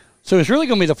 So it's really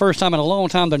going to be the first time in a long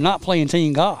time they're not playing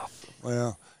team golf.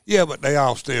 Well, yeah, but they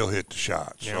all still hit the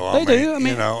shots. Yeah. So, they do.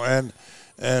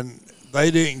 And they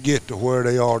didn't get to where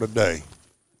they are today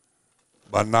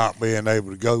by not being able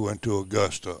to go into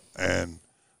Augusta and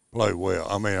play well.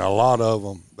 A lot of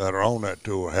them that are on that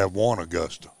tour have won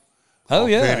Augusta. Oh,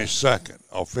 yeah. Finished second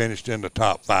or finished in the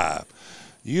top 5.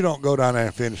 You don't go down there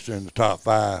and finish in the top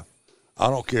 5. I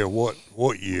don't care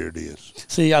what year it is.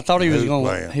 See, I thought he was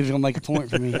going to make a point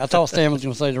for me. I thought Stan was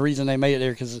going to say the reason they made it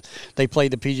there because they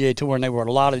played the PGA Tour and they were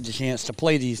allotted the chance to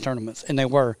play these tournaments, and they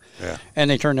were. Yeah. And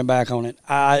they turned their back on it.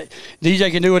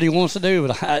 DJ can do what he wants to do,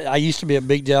 but I used to be a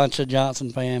big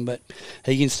Johnson fan, but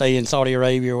he can stay in Saudi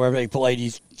Arabia or wherever they play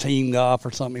these team golf or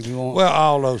something if he wants. Well,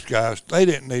 all those guys, they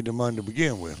didn't need the money to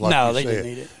begin with. No, they didn't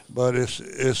need it. But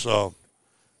it's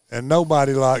and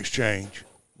nobody likes change.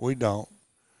 We don't.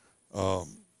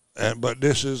 But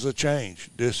this is a change.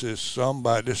 This is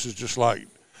just like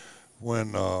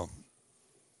when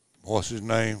what's his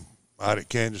name out at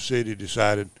Kansas City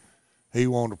decided he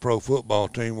wanted a pro football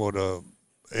team. Well, the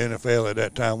NFL at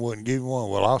that time wouldn't give him one.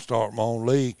 Well, I'll start my own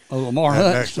league. Oh, Lamar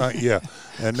Hunt.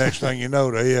 And next thing you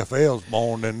know, the AFL's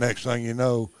born. And next thing you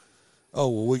know,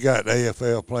 we got the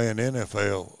AFL playing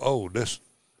NFL.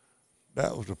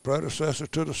 That was the predecessor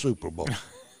to the Super Bowl.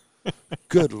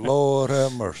 Good Lord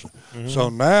have mercy. Mm-hmm. So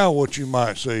now what you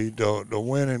might see, the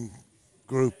winning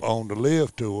group on the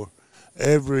Live Tour,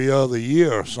 every other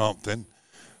year or something,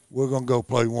 we're going to go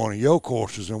play one of your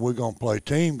courses, and we're going to play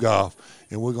team golf,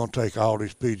 and we're going to take all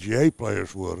these PGA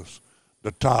players with us,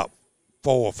 the top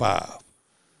 4 or 5,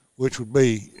 which would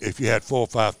be, if you had 4 or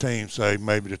 5 teams, say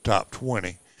maybe the top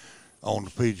 20 on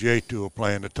the PGA Tour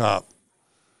playing the top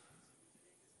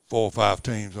 4 or 5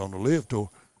 teams on the Live Tour.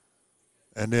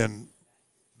 And then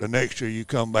the next year you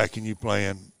come back and you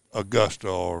playing Augusta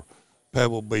or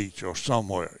Pebble Beach or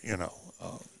somewhere, you know.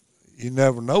 You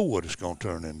never know what it's going to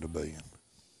turn into being.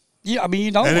 Yeah, I mean,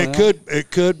 you don't. And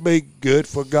it could be good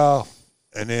for golf,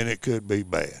 and then it could be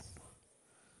bad.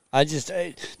 I just,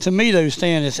 to me, though,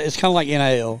 Stan, it's kind of like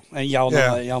NIL, and y'all know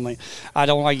that. Y'all mean, I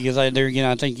don't like it because there again,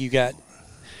 I think you got,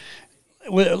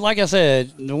 like I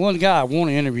said, the one guy I want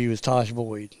to interview is Tosh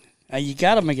Boyd. And you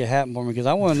got to make it happen for me because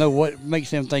I want to know what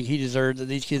makes them think that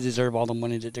these kids deserve all the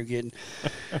money that they're getting.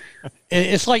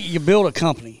 It's like you build a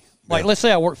company. Like, let's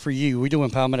say I work for you. We do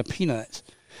empowerment of peanuts.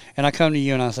 And I come to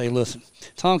you and I say, listen,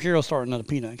 Tom Carroll's starting another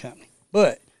peanut company.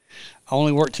 But I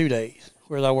only work 2 days,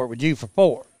 whereas I work with you for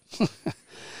 4.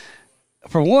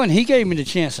 For one, he gave me the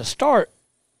chance to start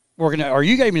working, or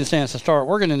you gave me the chance to start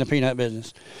working in the peanut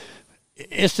business.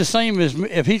 It's the same as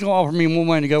if he's going to offer me more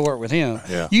money to go work with him.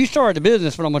 Yeah. You started the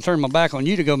business, but I'm going to turn my back on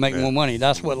you to go make more money.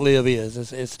 That's what Live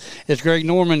is. It's Greg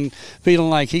Norman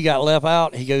feeling like he got left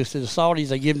out. He goes to the Saudis.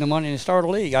 They give him the money and start a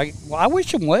league. I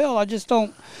wish him well. I just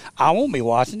don't. I won't be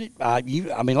watching it. I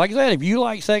mean, like I said, if you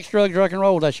like sex, drugs, rock and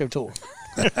roll, that's your tour.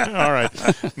 All right.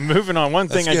 Moving on. One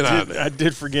thing I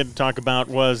did forget to talk about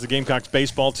was the Gamecocks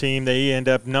baseball team. They end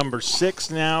up number 6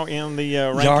 now in the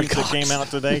rankings that came out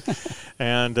today.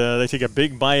 And they take a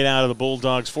big bite out of the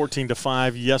Bulldogs,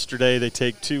 14-5 yesterday. They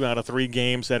take 2 out of 3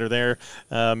 games that are there,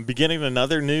 beginning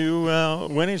another new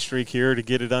winning streak here to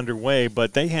get it underway.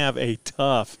 But they have a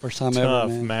tough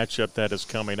matchup that is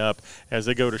coming up as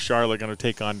they go to Charlotte, going to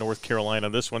take on North Carolina.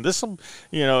 This will,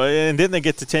 and then they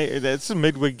get to take. It's a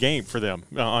midweek game for them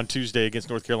on Tuesday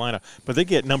against North Carolina. But they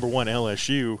get number 1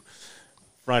 LSU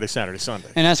Friday, Saturday, Sunday.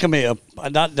 And that's going to be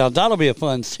that'll be a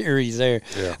fun series there.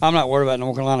 Yeah. I'm not worried about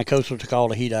North Carolina. Coastal took all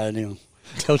the heat out of them.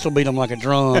 Coastal beat them like a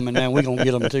drum, and then we're going to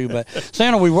get them too. But,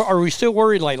 Sam, are we still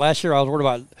worried? Like last year I was worried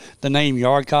about the name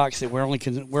Yardcocks, that we're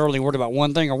only worried about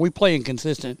one thing. Are we playing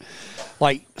consistent?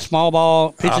 Like small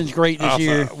ball, pitching's great this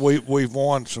year. We've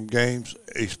won some games,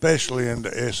 especially in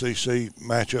the SEC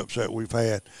matchups that we've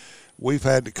had. We've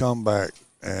had to come back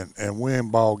and win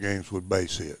ball games with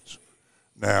base hits.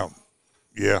 Now,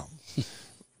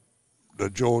 the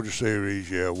Georgia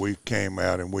series, we came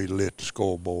out and we lit the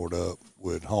scoreboard up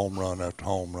with home run after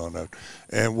home run after,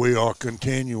 and we are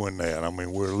continuing that. I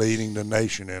mean, we're leading the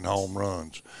nation in home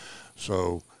runs.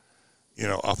 So,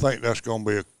 I think that's going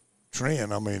to be a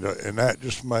trend. I mean, and that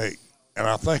just and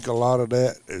I think a lot of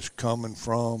that is coming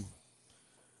from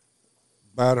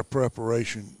batter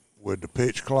preparation with the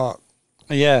pitch clock.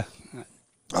 Yeah.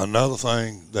 Another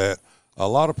thing that a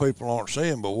lot of people aren't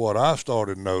seeing, but what I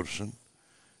started noticing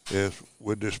is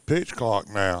with this pitch clock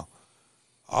now,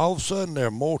 all of a sudden there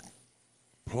are more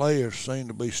players seem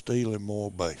to be stealing more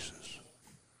bases.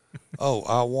 Oh,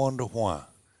 I wonder why.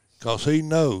 Because he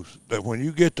knows that when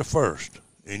you get to first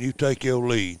and you take your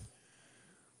lead,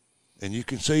 and you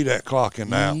can see that clock in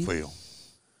the outfield,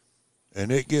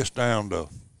 and it gets down to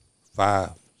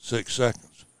 5, 6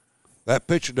 seconds, that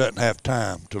pitcher doesn't have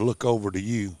time to look over to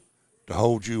you to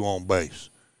hold you on base.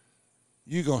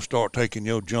 You're going to start taking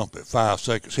your jump at 5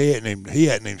 seconds. He hadn't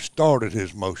even started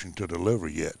his motion to deliver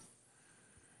yet.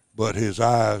 But his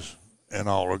eyes and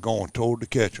all are going toward the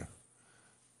catcher.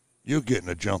 You're getting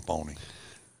a jump on him.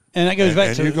 And that goes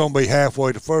back to – and you're going to be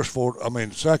halfway to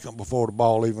second before the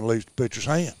ball even leaves the pitcher's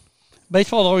hand.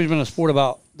 Baseball's always been a sport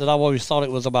that I've always thought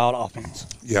it was about offense.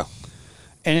 Yeah.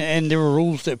 And there were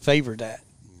rules that favored that.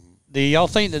 Do y'all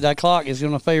think that clock is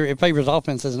going to favors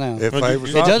offenses now? It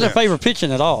favors It doesn't favor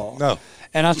pitching at all. No.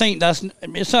 And I think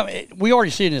it's something we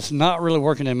already seen it's not really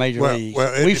working in Major League.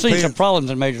 We've seen some problems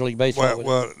in Major League Baseball.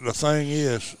 Well, the thing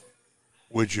is,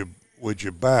 with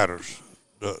your batters,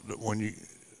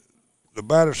 the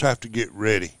batters have to get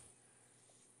ready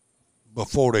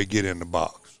before they get in the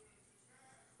box.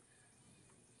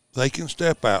 They can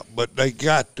step out, but they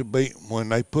got to be, when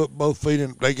they put both feet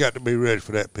in, they got to be ready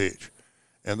for that pitch.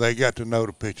 And they got to know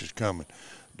the pitch is coming.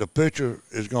 The pitcher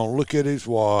is going to look at his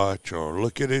watch or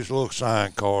look at his little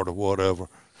sign card or whatever.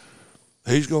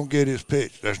 He's going to get his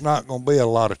pitch. There's not going to be a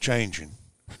lot of changing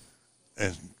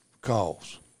and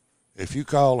calls. If you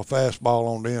call a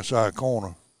fastball on the inside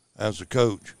corner as a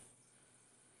coach,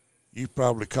 you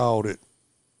probably called it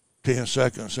 10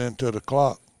 seconds into the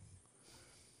clock.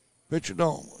 Pitcher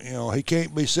don't, he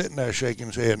can't be sitting there shaking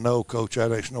his head. No, coach,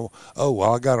 that ain't no. Oh,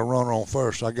 well, I got a runner on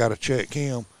first. I got to check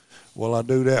him. Well, I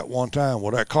do that one time.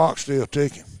 Well, that clock's still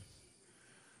ticking.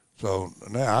 So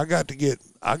now I got to get,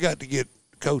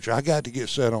 coach, I got to get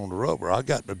set on the rubber. I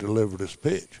got to deliver this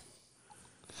pitch.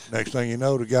 Next thing you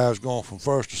know, the guy's going from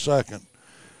first to second.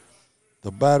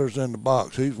 The batter's in the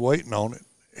box. He's waiting on it.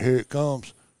 Here it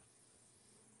comes.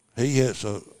 He hits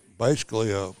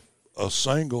basically a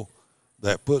single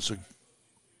that puts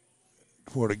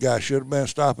where the guy should have been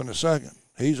stopping at second.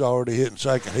 He's already hitting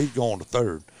second. He's going to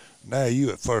third. Now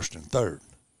you at first and third.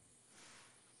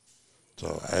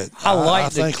 So I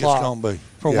think the clock it's gonna be,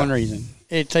 for one reason.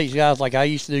 It takes guys like I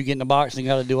used to do, get in the box and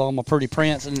got to do all my pretty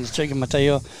prints and shaking my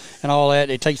tail and all that.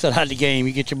 It takes that out of the game.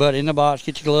 You get your butt in the box,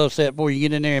 get your gloves set before you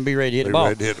get in there and be ready to hit the ball.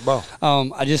 Ready to hit the ball.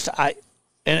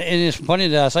 And it's funny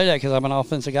that I say that because I'm an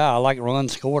offensive guy. I like run,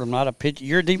 score. I'm not a pitcher.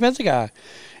 You're a defensive guy.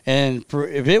 And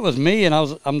if it was me and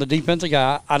I'm the defensive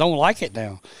guy, I don't like it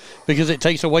now because it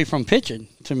takes away from pitching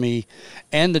to me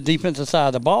and the defensive side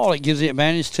of the ball. It gives the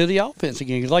advantage to the offense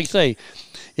again. Because like I say,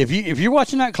 if you're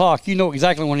watching that clock, you know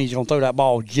exactly when he's going to throw that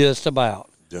ball just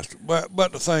about.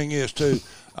 But the thing is, too,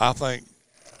 I think,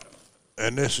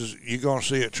 and you're going to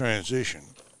see it transition.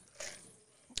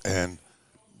 And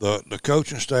the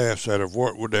coaching staffs that have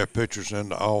worked with their pitchers in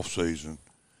the off season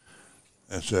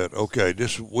and said, okay,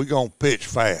 we're going to pitch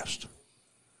fast.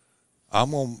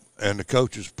 And the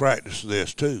coaches practice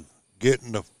this too,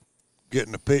 getting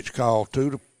the pitch call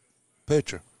to the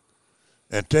pitcher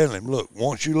and telling him, look,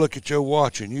 once you look at your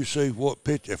watch and you see what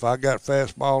pitch, if I got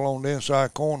fastball on the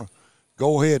inside corner,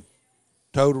 go ahead,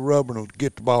 toe the rubber and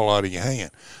get the ball out of your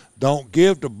hand. Don't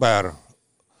give the batter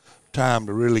time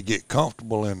to really get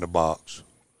comfortable in the box.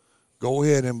 Go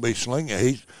ahead and be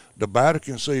slinging. The batter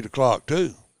can see the clock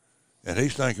too. And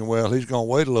he's thinking, well, he's going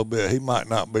to wait a little bit. He might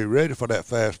not be ready for that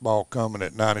fastball coming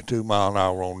at 92 mile an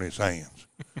hour on his hands.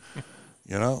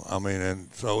 And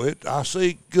so I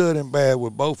see good and bad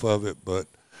with both of it, but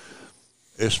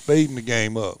it's speeding the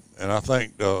game up. And I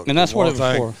think that's what it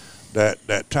was for.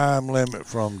 That time limit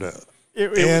from the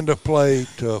end of play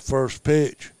to first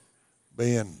pitch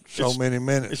being so many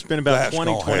minutes. It's been about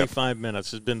 25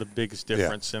 minutes has been the biggest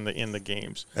difference in the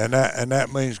games. And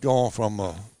that means going from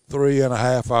a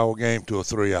 3.5 hour game to a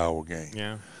 3 hour game.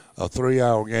 Yeah. A 3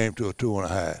 hour game to a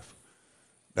 2.5.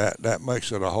 That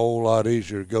makes it a whole lot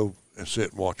easier to go and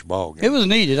sit and watch a ball game. It was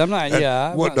needed. I'm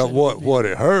not. What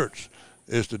it hurts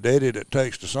is the daddy that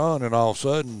takes the son, and all of a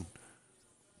sudden,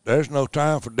 there's no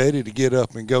time for daddy to get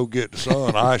up and go get the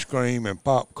son ice cream and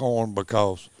popcorn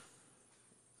because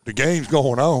the game's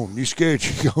going on. You scared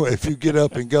if you get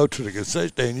up and go to the concession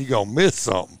stand, you're gonna miss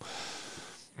something.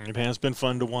 It has been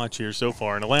fun to watch here so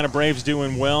far. And Atlanta Braves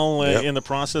doing well in the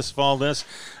process of all this.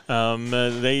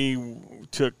 They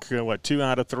took, 2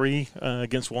 out of 3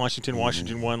 against Washington.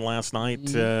 Washington won last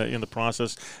night in the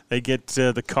process. They get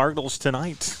the Cardinals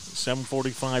tonight.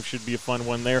 7:45 should be a fun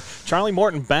one there. Charlie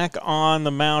Morton back on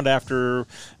the mound after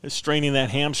straining that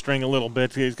hamstring a little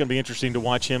bit. It's going to be interesting to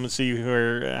watch him and see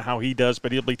how he does,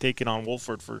 but he'll be taking on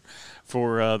Wolford for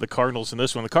the Cardinals in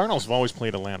this one. The Cardinals have always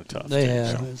played Atlanta tough. They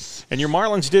have. So. And your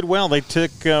Marlins did well. They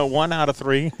took 1 out of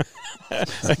 3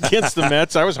 against the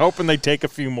Mets. I was hoping they'd take a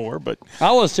few more, but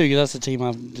I was too, because that's the team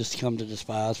I've just come to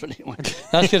despise. But anyway,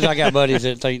 that's because I got buddies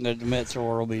that think that the Mets are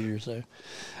world beaters. So,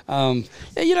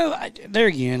 there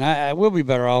again, I will be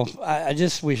better off. I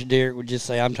just wish Derek would just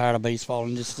say, I'm tired of baseball,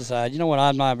 and just decide, you know what,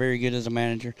 I'm not very good as a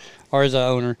manager or as an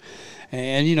owner.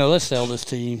 And, let's sell this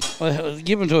team.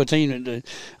 Give them to a team that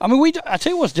I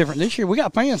tell you what's different this year. We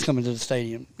got fans coming to the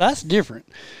stadium. That's different.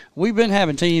 We've been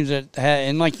having teams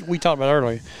and like we talked about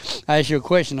earlier, I asked you a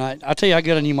question. I tell you how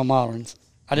good I knew my Marlins.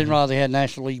 I didn't realize they had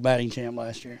National League batting champ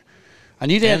last year. I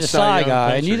knew they had the Cy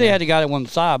guy. I knew they had the guy that won the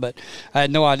Cy, but I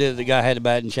had no idea that the guy had the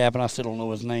batting champ, and I still don't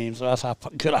know his name. So that's how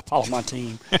good I follow my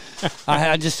team.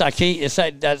 I can't.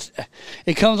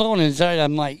 It comes on and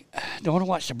I'm like, do I want to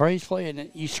watch the Braves play?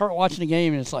 And you start watching the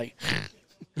game, and it's like,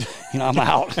 I'm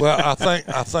out. Well, I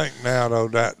think now though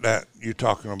that you're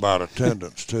talking about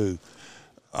attendance too.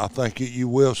 I think you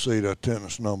will see the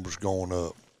attendance numbers going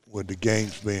up with the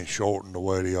games being shortened the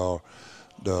way they are.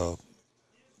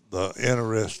 The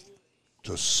interest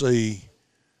to see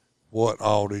what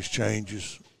all these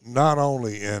changes, not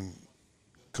only in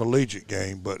collegiate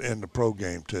game, but in the pro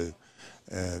game too.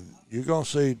 And you're going to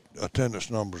see attendance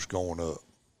numbers going up,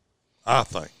 I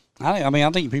think.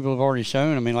 I think people have already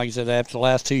shown. Like I said, after the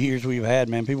last 2 years we've had,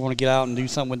 man, people want to get out and do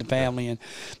something with the family. And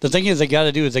the thing is they got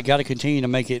to continue to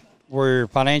make it where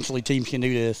financially teams can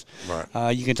do this.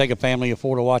 Right. You can take a family of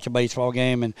 4 to watch a baseball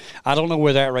game, and I don't know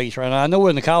where that rate's right now. I know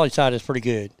in the college side it's pretty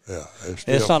good. Yeah,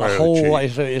 it's not a whole.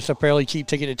 Cheap. It's a fairly cheap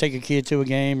ticket to take a kid to a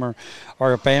game or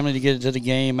a family to get it to the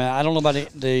game. I don't know about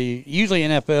the usually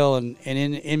NFL and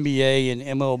in NBA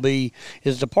and MLB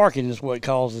is the parking is what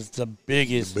causes the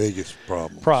biggest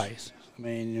problem. Price. I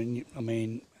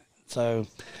mean, so.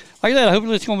 Like that,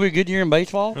 hopefully it's going to be a good year in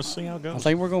baseball. Let's see how it goes. I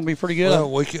think we're going to be pretty good.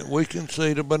 Well, we can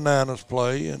see the Bananas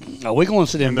play. We're going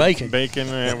to see them bacon. Bacon,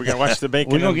 we're going to watch the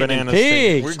bacon we're and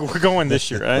Bananas. We're going this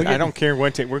year. I don't care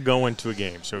what we're going to a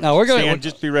game. So no, we're going.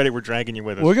 Just be ready. We're dragging you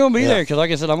with us. We're going to be there because,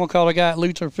 like I said, I'm going to call a guy at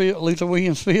Luther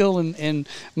Williams Field and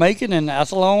Macon, and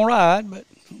that's a long ride, but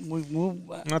we'll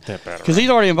not that bad. Because he's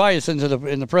already invited us into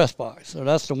in the press box, so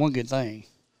that's the one good thing.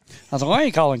 I said, well, I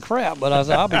ain't calling crap, but I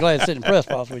said, I'll be glad to sit in the press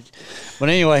box with you. But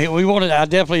anyway,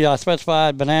 I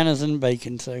specified Bananas and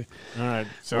bacon. So. All right.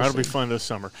 So that'll be fun this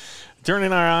summer.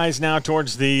 Turning our eyes now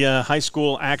towards the high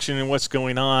school action and what's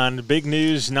going on. Big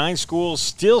news, 9 schools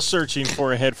still searching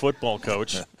for a head football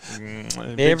coach.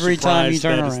 Every time you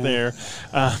turn around. There.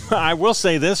 I will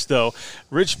say this, though.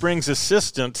 Rich Springs'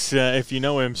 assistant, if you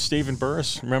know him, Stephen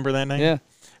Burris, remember that name? Yeah.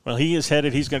 Well, he's going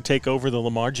to take over the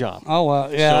Lamar job. Oh,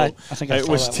 well, yeah, so I think I saw it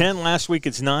was that 10 last week.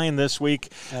 It's 9 this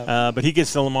week. But he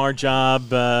gets the Lamar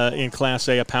job in Class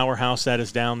A, a powerhouse that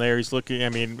is down there. He's looking,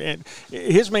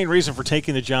 his main reason for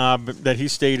taking the job that he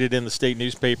stated in the state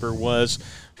newspaper was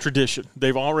tradition.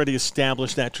 They've already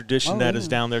established that tradition that is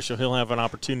down there, so he'll have an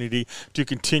opportunity to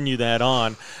continue that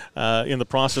on in the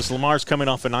process. Lamar's coming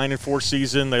off a 9-4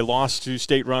 season. They lost to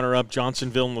state runner-up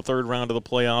Johnsonville in the 3rd round of the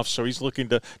playoffs, so he's looking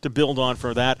to build on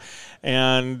for that.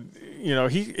 And,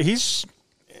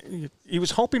 he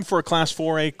was hoping for a Class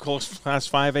 4A, Class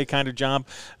 5A kind of job.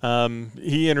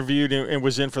 He interviewed and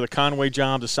was in for the Conway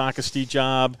job, the Socastee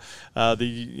job, and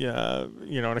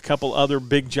a couple other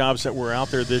big jobs that were out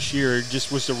there this year. He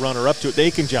just was the runner-up to it. The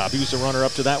Aiken job, he was the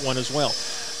runner-up to that one as well.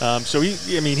 So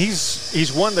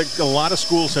he's one that a lot of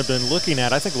schools have been looking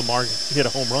at. I think Lamar hit a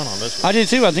home run on this one. I did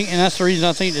too. I think, and that's the reason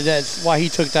I think that's why he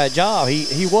took that job.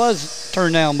 He was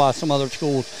turned down by some other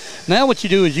schools. Now what you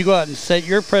do is you go out and set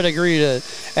your pedigree at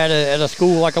a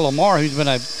school like a Lamar, who's been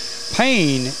a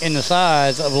pain in the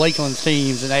size of Lakelands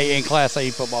teams in Class A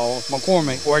football.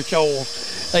 McCormick, West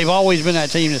Shoals, they've always been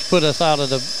that team that's put us out of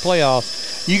the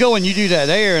playoffs. You go and you do that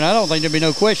there, and I don't think there'd be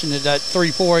no question that 3,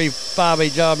 4A,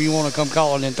 5A job you want to come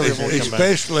calling in 3 or 4 years.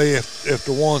 Especially if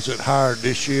the ones that hired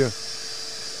this year,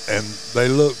 and they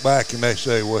look back and they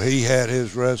say, well, he had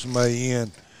his resume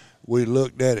in. We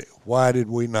looked at it. Why did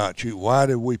we not choose? Why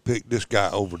did we pick this guy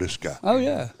over this guy? Oh,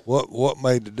 yeah. What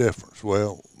made the difference?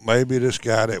 Well, maybe this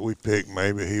guy that we picked,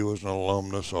 maybe he was an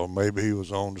alumnus or maybe he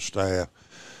was on the staff.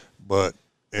 But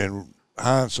in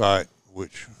hindsight,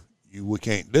 which we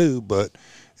can't do, but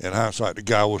in hindsight, the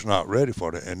guy was not ready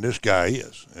for it. And this guy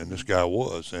is, and this guy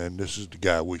was, and this is the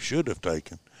guy we should have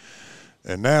taken.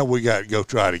 And now we got to go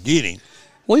try to get him.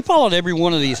 We followed every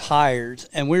one of these hires,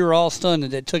 and we were all stunned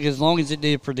that it took as long as it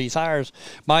did for these hires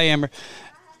by Amber.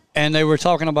 And they were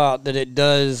talking about that it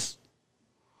does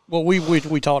 – what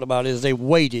we talked about is they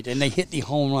waited, and they hit the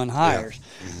home run hires.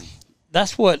 Yeah. Mm-hmm.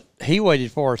 That's what he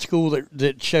waited for, a school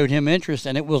that showed him interest,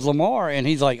 and it was Lamar, and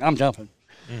he's like, I'm jumping.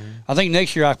 Mm-hmm. I think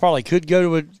next year I probably could go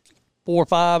to a 4 or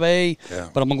 5A,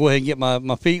 but I'm going to go ahead and get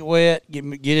my feet wet, get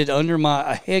it under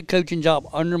a head coaching job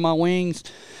under my wings.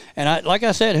 And like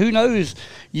I said, who knows?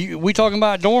 We talking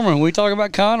about Dorman, we talking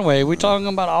about Conway, we talking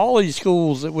about all these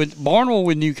schools with Barnwell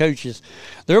with new coaches.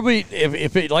 There'll be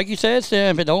if it, like you said,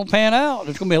 Stan, if it don't pan out,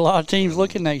 there's going to be a lot of teams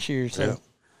looking next year. So. Yeah.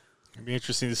 It'd be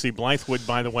interesting to see Blythewood,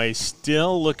 by the way,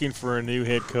 still looking for a new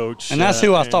head coach. And that's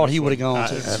who I thought he would have gone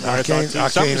to. Something's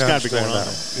got to be going on.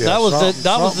 Yeah, that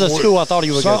was the school I thought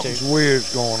he would go to. Something's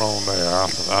weird's going on there.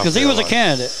 Because he was a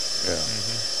candidate. Yeah.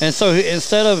 Mm-hmm. And so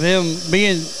instead of him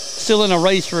being still in a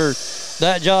race for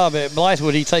that job at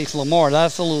Blythewood, he takes Lamar.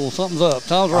 That's a little something's up.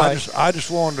 Sounds right. I just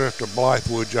wonder if the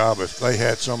Blythewood job, if they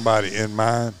had somebody in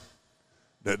mind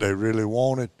that they really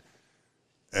wanted,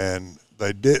 and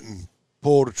they didn't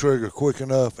pull the trigger quick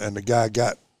enough, and the guy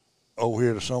got over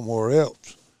here to somewhere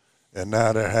else, and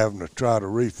now they're having to try to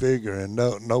refigure, and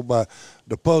nobody,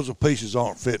 the puzzle pieces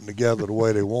aren't fitting together the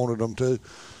way they wanted them to.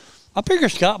 I figure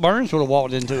Scott Burns would have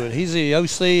walked into it. He's the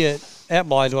OC at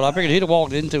Blythewood. I figured he'd have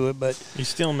walked into it, but he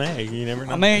still may. You never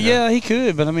know. I mean, yeah, he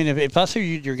could, but I mean, if that's who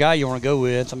your guy you want to go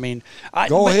with, I mean,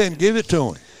 go ahead and give it to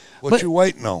him. What you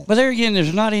waiting on? But there again,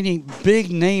 there's not any big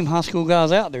name high school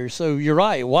guys out there, so you're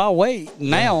right. Why wait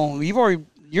now?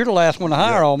 You're the last one to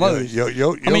hire almost. How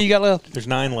many you got left? There's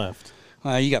 9 left.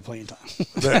 You got plenty of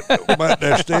time. But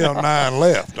there's still 9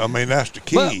 left. I mean, that's the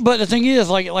key. But the thing is,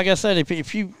 like I said,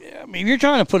 if you're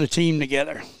trying to put a team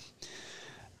together.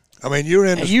 I mean, you're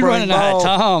in the spring ball. You're running out of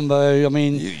time, but I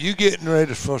mean, you getting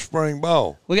ready for spring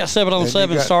ball. We got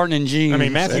 7-on-7 starting in June. I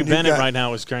mean, Matthew Bennett right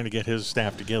now is trying to get his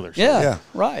staff together. So. Yeah,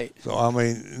 right. So I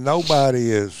mean,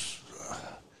 nobody is.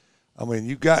 I mean,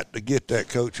 you got to get that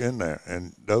coach in there,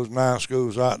 and those 9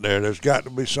 schools out there. There's got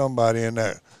to be somebody in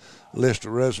that list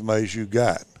of resumes you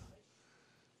got,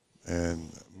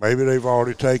 and maybe they've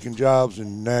already taken jobs,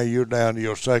 and now you're down to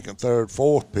your 2nd, 3rd,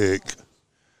 4th pick.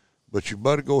 But you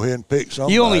better go ahead and pick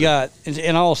somebody. You only got,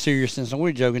 in all seriousness, and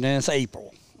we're joking, and it's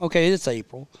April. Okay, it's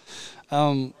April.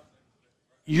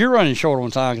 You're running short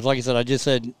on time because, like I said, I just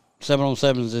said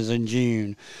 7-on-7s is in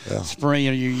June. Yeah. Spring,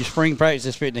 your spring practice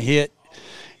is fitting to hit.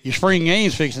 Your spring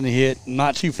game's fixing to hit,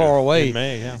 not too far away. In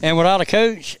May, yeah. And without a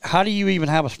coach, how do you even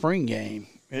have a spring game?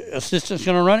 Assistant's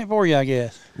going to run it for you, I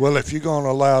guess. Well, if you're going to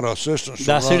allow the assistants to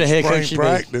That's who run the head spring coach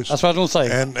practice, that's what I was going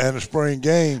to say. and a spring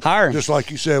game, Hire him. just like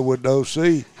you said with the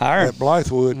OC Hire him. at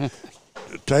Blythewood,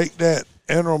 take that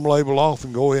interim label off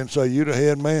and go ahead and say you're the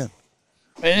head man.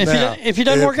 And Now, if it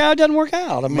doesn't work out, it doesn't work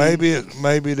out. I mean,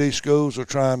 maybe these schools are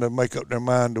trying to make up their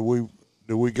mind. Do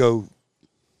we go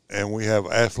and we have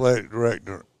athletic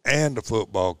director and a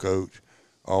football coach?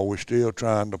 Or are we still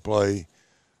trying to play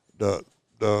the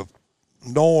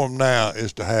norm now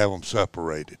is to have them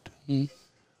separated.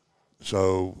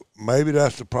 So maybe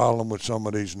that's the problem with some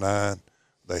of these 9.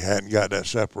 They hadn't got that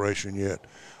separation yet.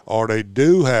 Or they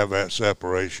do have that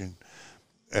separation,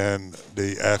 and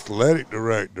the athletic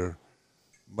director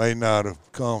may not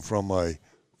have come from a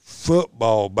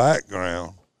football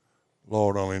background.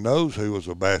 Lord only knows who was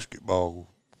a basketball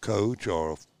coach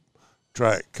or a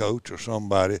track coach or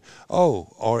somebody.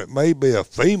 Or it may be a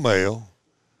female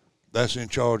that's in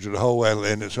charge of the whole,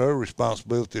 and it's her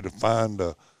responsibility to find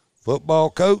a football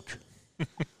coach.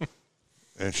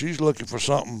 And she's looking for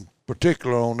something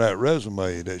particular on that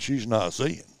resume that she's not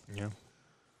seeing. Yeah,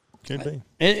 could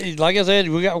be. Like I said,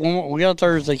 we got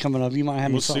Thursday coming up. You might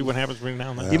have me something. We'll see what happens between now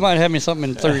and then. You might have me something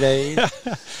in 3 days.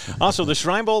 Also, the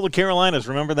Shrine Bowl of the Carolinas.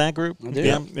 Remember that group? I do.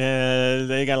 Yeah.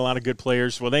 They got a lot of good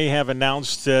players. Well, they have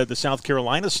announced the South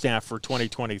Carolina staff for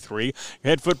 2023. Your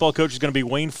head football coach is going to be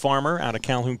Wayne Farmer out of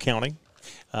Calhoun County.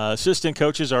 Assistant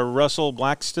coaches are Russell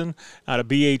Blackston out of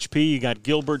BHP. You got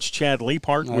Gilbert's Chad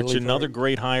Leapart, which is another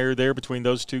great hire there between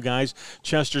those two guys.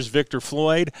 Chester's Victor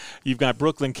Floyd. You've got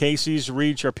Brooklyn Casey's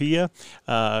Reed Charpia.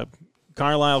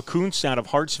 Carlisle Kuntz out of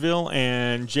Hartsville,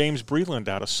 and James Breland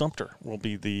out of Sumter will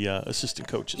be the assistant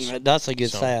coaches. That's a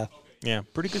good staff. Yeah,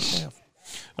 pretty good staff.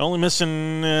 Only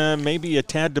missing maybe a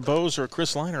Tad DeBose or a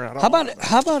Chris Liner out.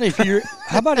 How about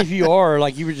if you are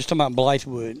like you were just talking about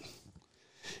Blythewood?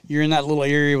 You're in that little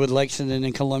area with Lexington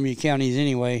and Columbia counties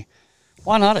anyway.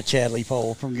 Why not a Chad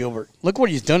Leapole from Gilbert? Look what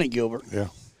he's done at Gilbert. Yeah.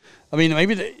 I mean,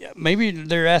 maybe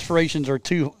their aspirations are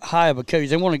too high of a coach.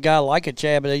 They want a guy like a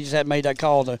Chad, but they just hadn't made that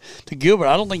call to Gilbert.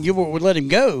 I don't think Gilbert would let him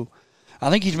go. I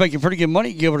think he's making pretty good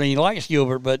money at Gilbert, and he likes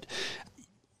Gilbert, but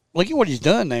look at what he's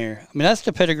done there. I mean, that's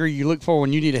the pedigree you look for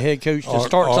when you need a head coach to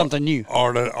start something new.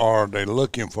 Are they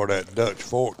looking for that Dutch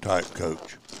Fork type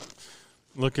coach?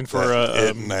 Looking for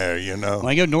in there, you know. When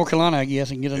I go to North Carolina, I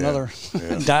guess, and get another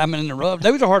diamond in the rough.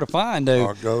 Those are hard to find, though.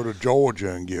 Or go to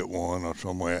Georgia and get one or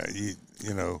somewhere,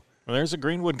 you know. Well, there's a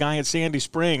Greenwood guy at Sandy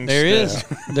Springs. There is.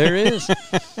 There is.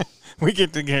 We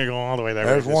get to go all the way there.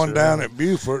 There's one down at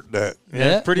Beaufort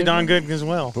that pretty darn good as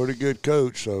well. Pretty good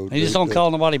coach. So he just don't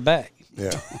call nobody back.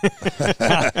 Yeah.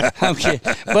 I'm kidding.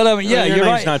 But, I mean, yeah, you're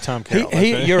right. Not Tom Carroll.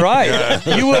 You're right.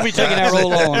 You will be taking that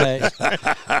role on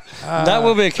that. That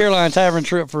will be a Carolina Tavern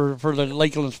trip for the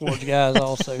Lakelands Sports Guys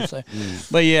also. So.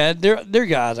 But, yeah, there are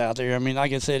guys out there. I mean,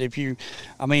 like I said, you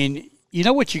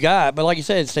know what you got. But like you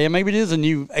said, Stan, maybe it is a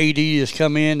new AD that's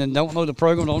come in and don't know the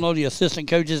program, don't know the assistant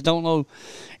coaches, don't know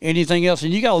anything else.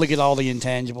 And you got to look at all the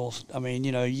intangibles. I mean,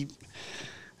 you know,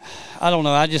 I don't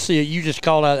know. I just see it. You just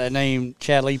called out that name,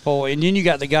 Chad Leapole, and then you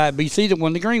got the guy at BC that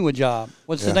won the Greenwood job.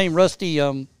 What's his name? Rusty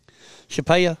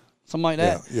Chapea, something like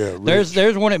that. Yeah.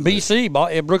 There's one at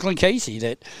BC at Brooklyn Casey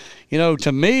that, you know,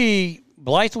 to me,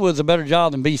 Blythewood's a better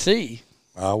job than BC.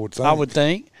 I would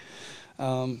think.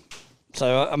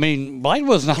 So I mean,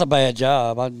 Blythewood's not a bad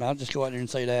job. I'll just go out there and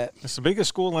say that. It's the biggest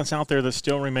school that's out there that's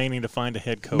still remaining to find a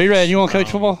head coach. B-Rad, you want to coach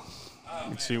football?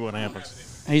 Let's see what happens.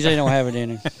 He said he don't have it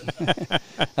in him.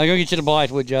 I'll go get you the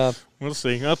Blythewood job. We'll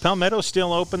see. Palmetto's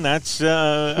still open. That's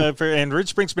and Ridge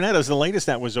Springs Bonetta is the latest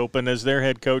that was open as their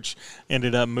head coach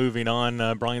ended up moving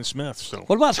on, Brian Smith. So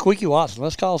what about Squeaky Watson?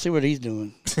 Let's call see what he's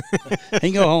doing. He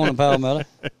can go home in Palmetto.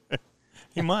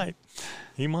 He might.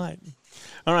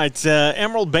 All right,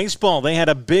 Emerald Baseball, they had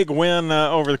a big win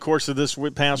over the course of this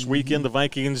past weekend. The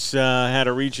Vikings had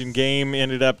a region game,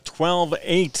 ended up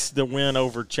 12-8, the win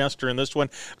over Chester in this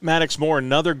one. Maddox Moore,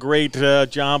 another great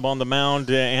job on the mound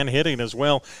and hitting as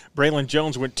well. Braylon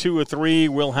Jones went 2 of 3.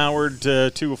 Will Howard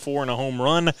 2 of 4 and a home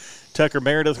run. Tucker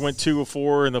Meredith went 2 of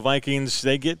 4, and the Vikings,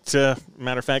 they get,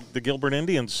 matter of fact, the Gilbert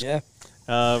Indians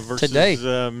versus today.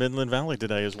 Midland Valley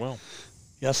today as well.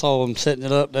 Yeah, I saw them setting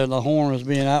it up there. The horn was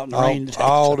being out in the rain.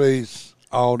 All these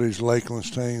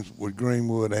Lakelands teams with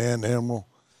Greenwood and Emerald,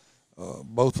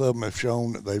 both of them have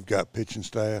shown that they've got pitching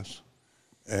staffs.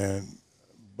 And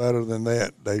better than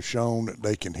that, they've shown that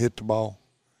they can hit the ball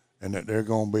and that they're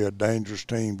going to be a dangerous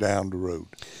team down the road.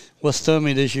 What stunned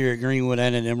me this year at Greenwood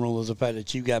and at Emerald is the fact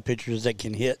that you got pitchers that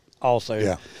can hit also.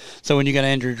 Yeah. So when you got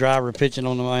Andrew Driver pitching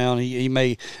on the mound, he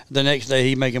may the next day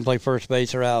he may can play first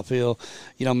base or outfield.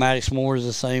 You know, Maddox Moore is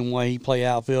the same way. He play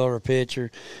outfield or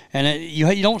pitcher, and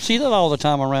you don't see that all the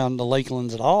time around the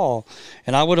Lakelands at all.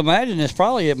 And I would imagine it's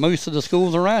probably at most of the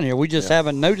schools around here. We just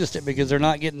haven't noticed it because they're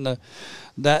not getting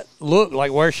that look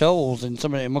like Ware Shoals and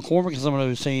McCormick and some of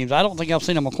those teams. I don't think I've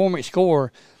seen a McCormick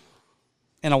score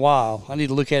in a while. I need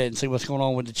to look at it and see what's going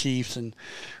on with the Chiefs, and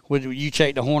would you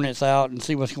check the Hornets out and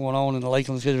see what's going on in the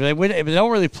Lakelands. Because if they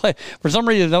don't really play, for some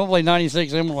reason, they don't play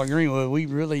 96 Emerald or Greenwood. We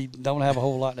really don't have a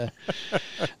whole lot to.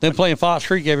 Them playing Fox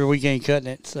Creek every week ain't cutting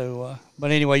it. So,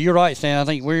 but anyway, you're right, Stan. I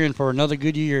think we're in for another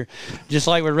good year, just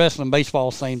like with wrestling,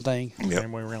 baseball, same thing.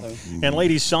 Same way around. So. And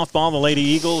ladies softball, the Lady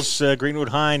Eagles, Greenwood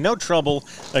High, no trouble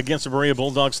against the Berea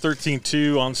Bulldogs,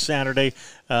 13-2 on Saturday.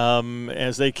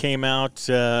 As they came out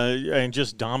and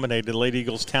just dominated. The Lady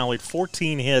Eagles tallied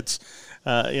 14 hits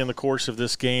in the course of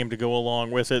this game to go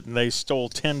along with it, and they stole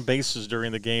 10 bases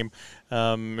during the game.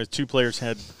 2 players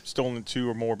had stolen 2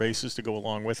 or more bases to go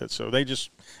along with it. So they just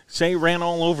ran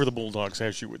all over the Bulldogs,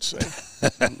 as you would say.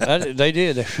 They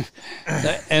did.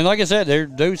 And like I said,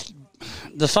 the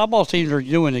softball teams are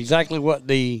doing exactly what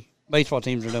the baseball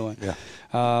teams are doing. Yeah.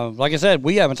 Like I said,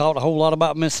 we haven't talked a whole lot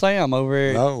about Miss Sam over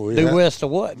here due west of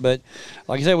what. But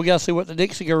like I said, we got to see what the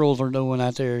Dixie girls are doing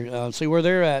out there, see where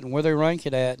they're at and where they're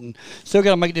ranking at. And still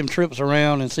got to make them trips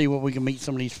around and see what we can meet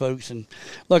some of these folks. And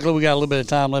luckily, we got a little bit of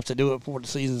time left to do it before the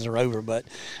seasons are over. But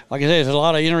like I said, there's a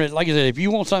lot of interest. Like I said, if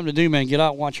you want something to do, man, get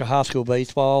out and watch your high school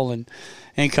baseball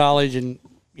and college and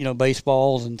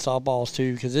baseballs and softballs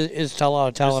too, because it's a lot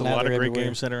of talent out there. There's a lot of great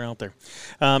games that are out there.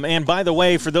 And by the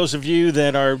way, for those of you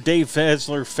that are Dave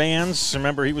Fessler fans,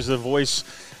 remember he was the voice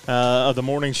of the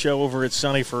morning show over at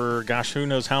Sunny for, who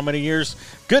knows how many years.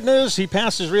 Good news, he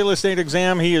passed his real estate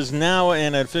exam. He is now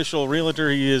an official realtor.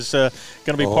 He is going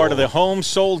to be part of the Home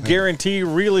Sold Guarantee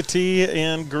Realty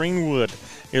in Greenwood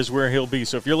is where he'll be.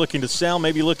 So if you're looking to sell,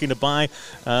 maybe looking to buy,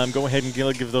 go ahead and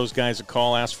give those guys a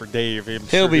call. Ask for Dave.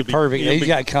 He'll be perfect. He's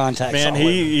got contacts. Man,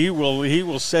 he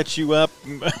will set you up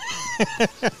with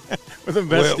the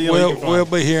best deal. We'll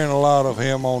be hearing a lot of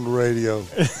him on the radio.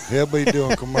 He'll be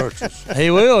doing commercials.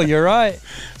 He will. You're right.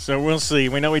 So we'll see.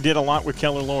 We know he did a lot with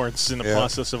Keller Lawrence in the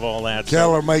process of all that.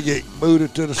 Keller may get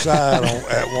booted to the side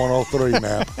at 103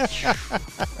 now.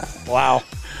 Wow.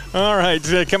 All right,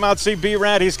 come out, see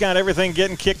B-Rat. He's got everything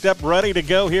getting kicked up, ready to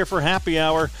go here for happy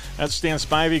hour. That's Stan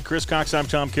Spivey, Chris Cox. I'm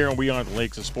Tom Carroll. We are the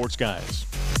Lakelands Sports Guys.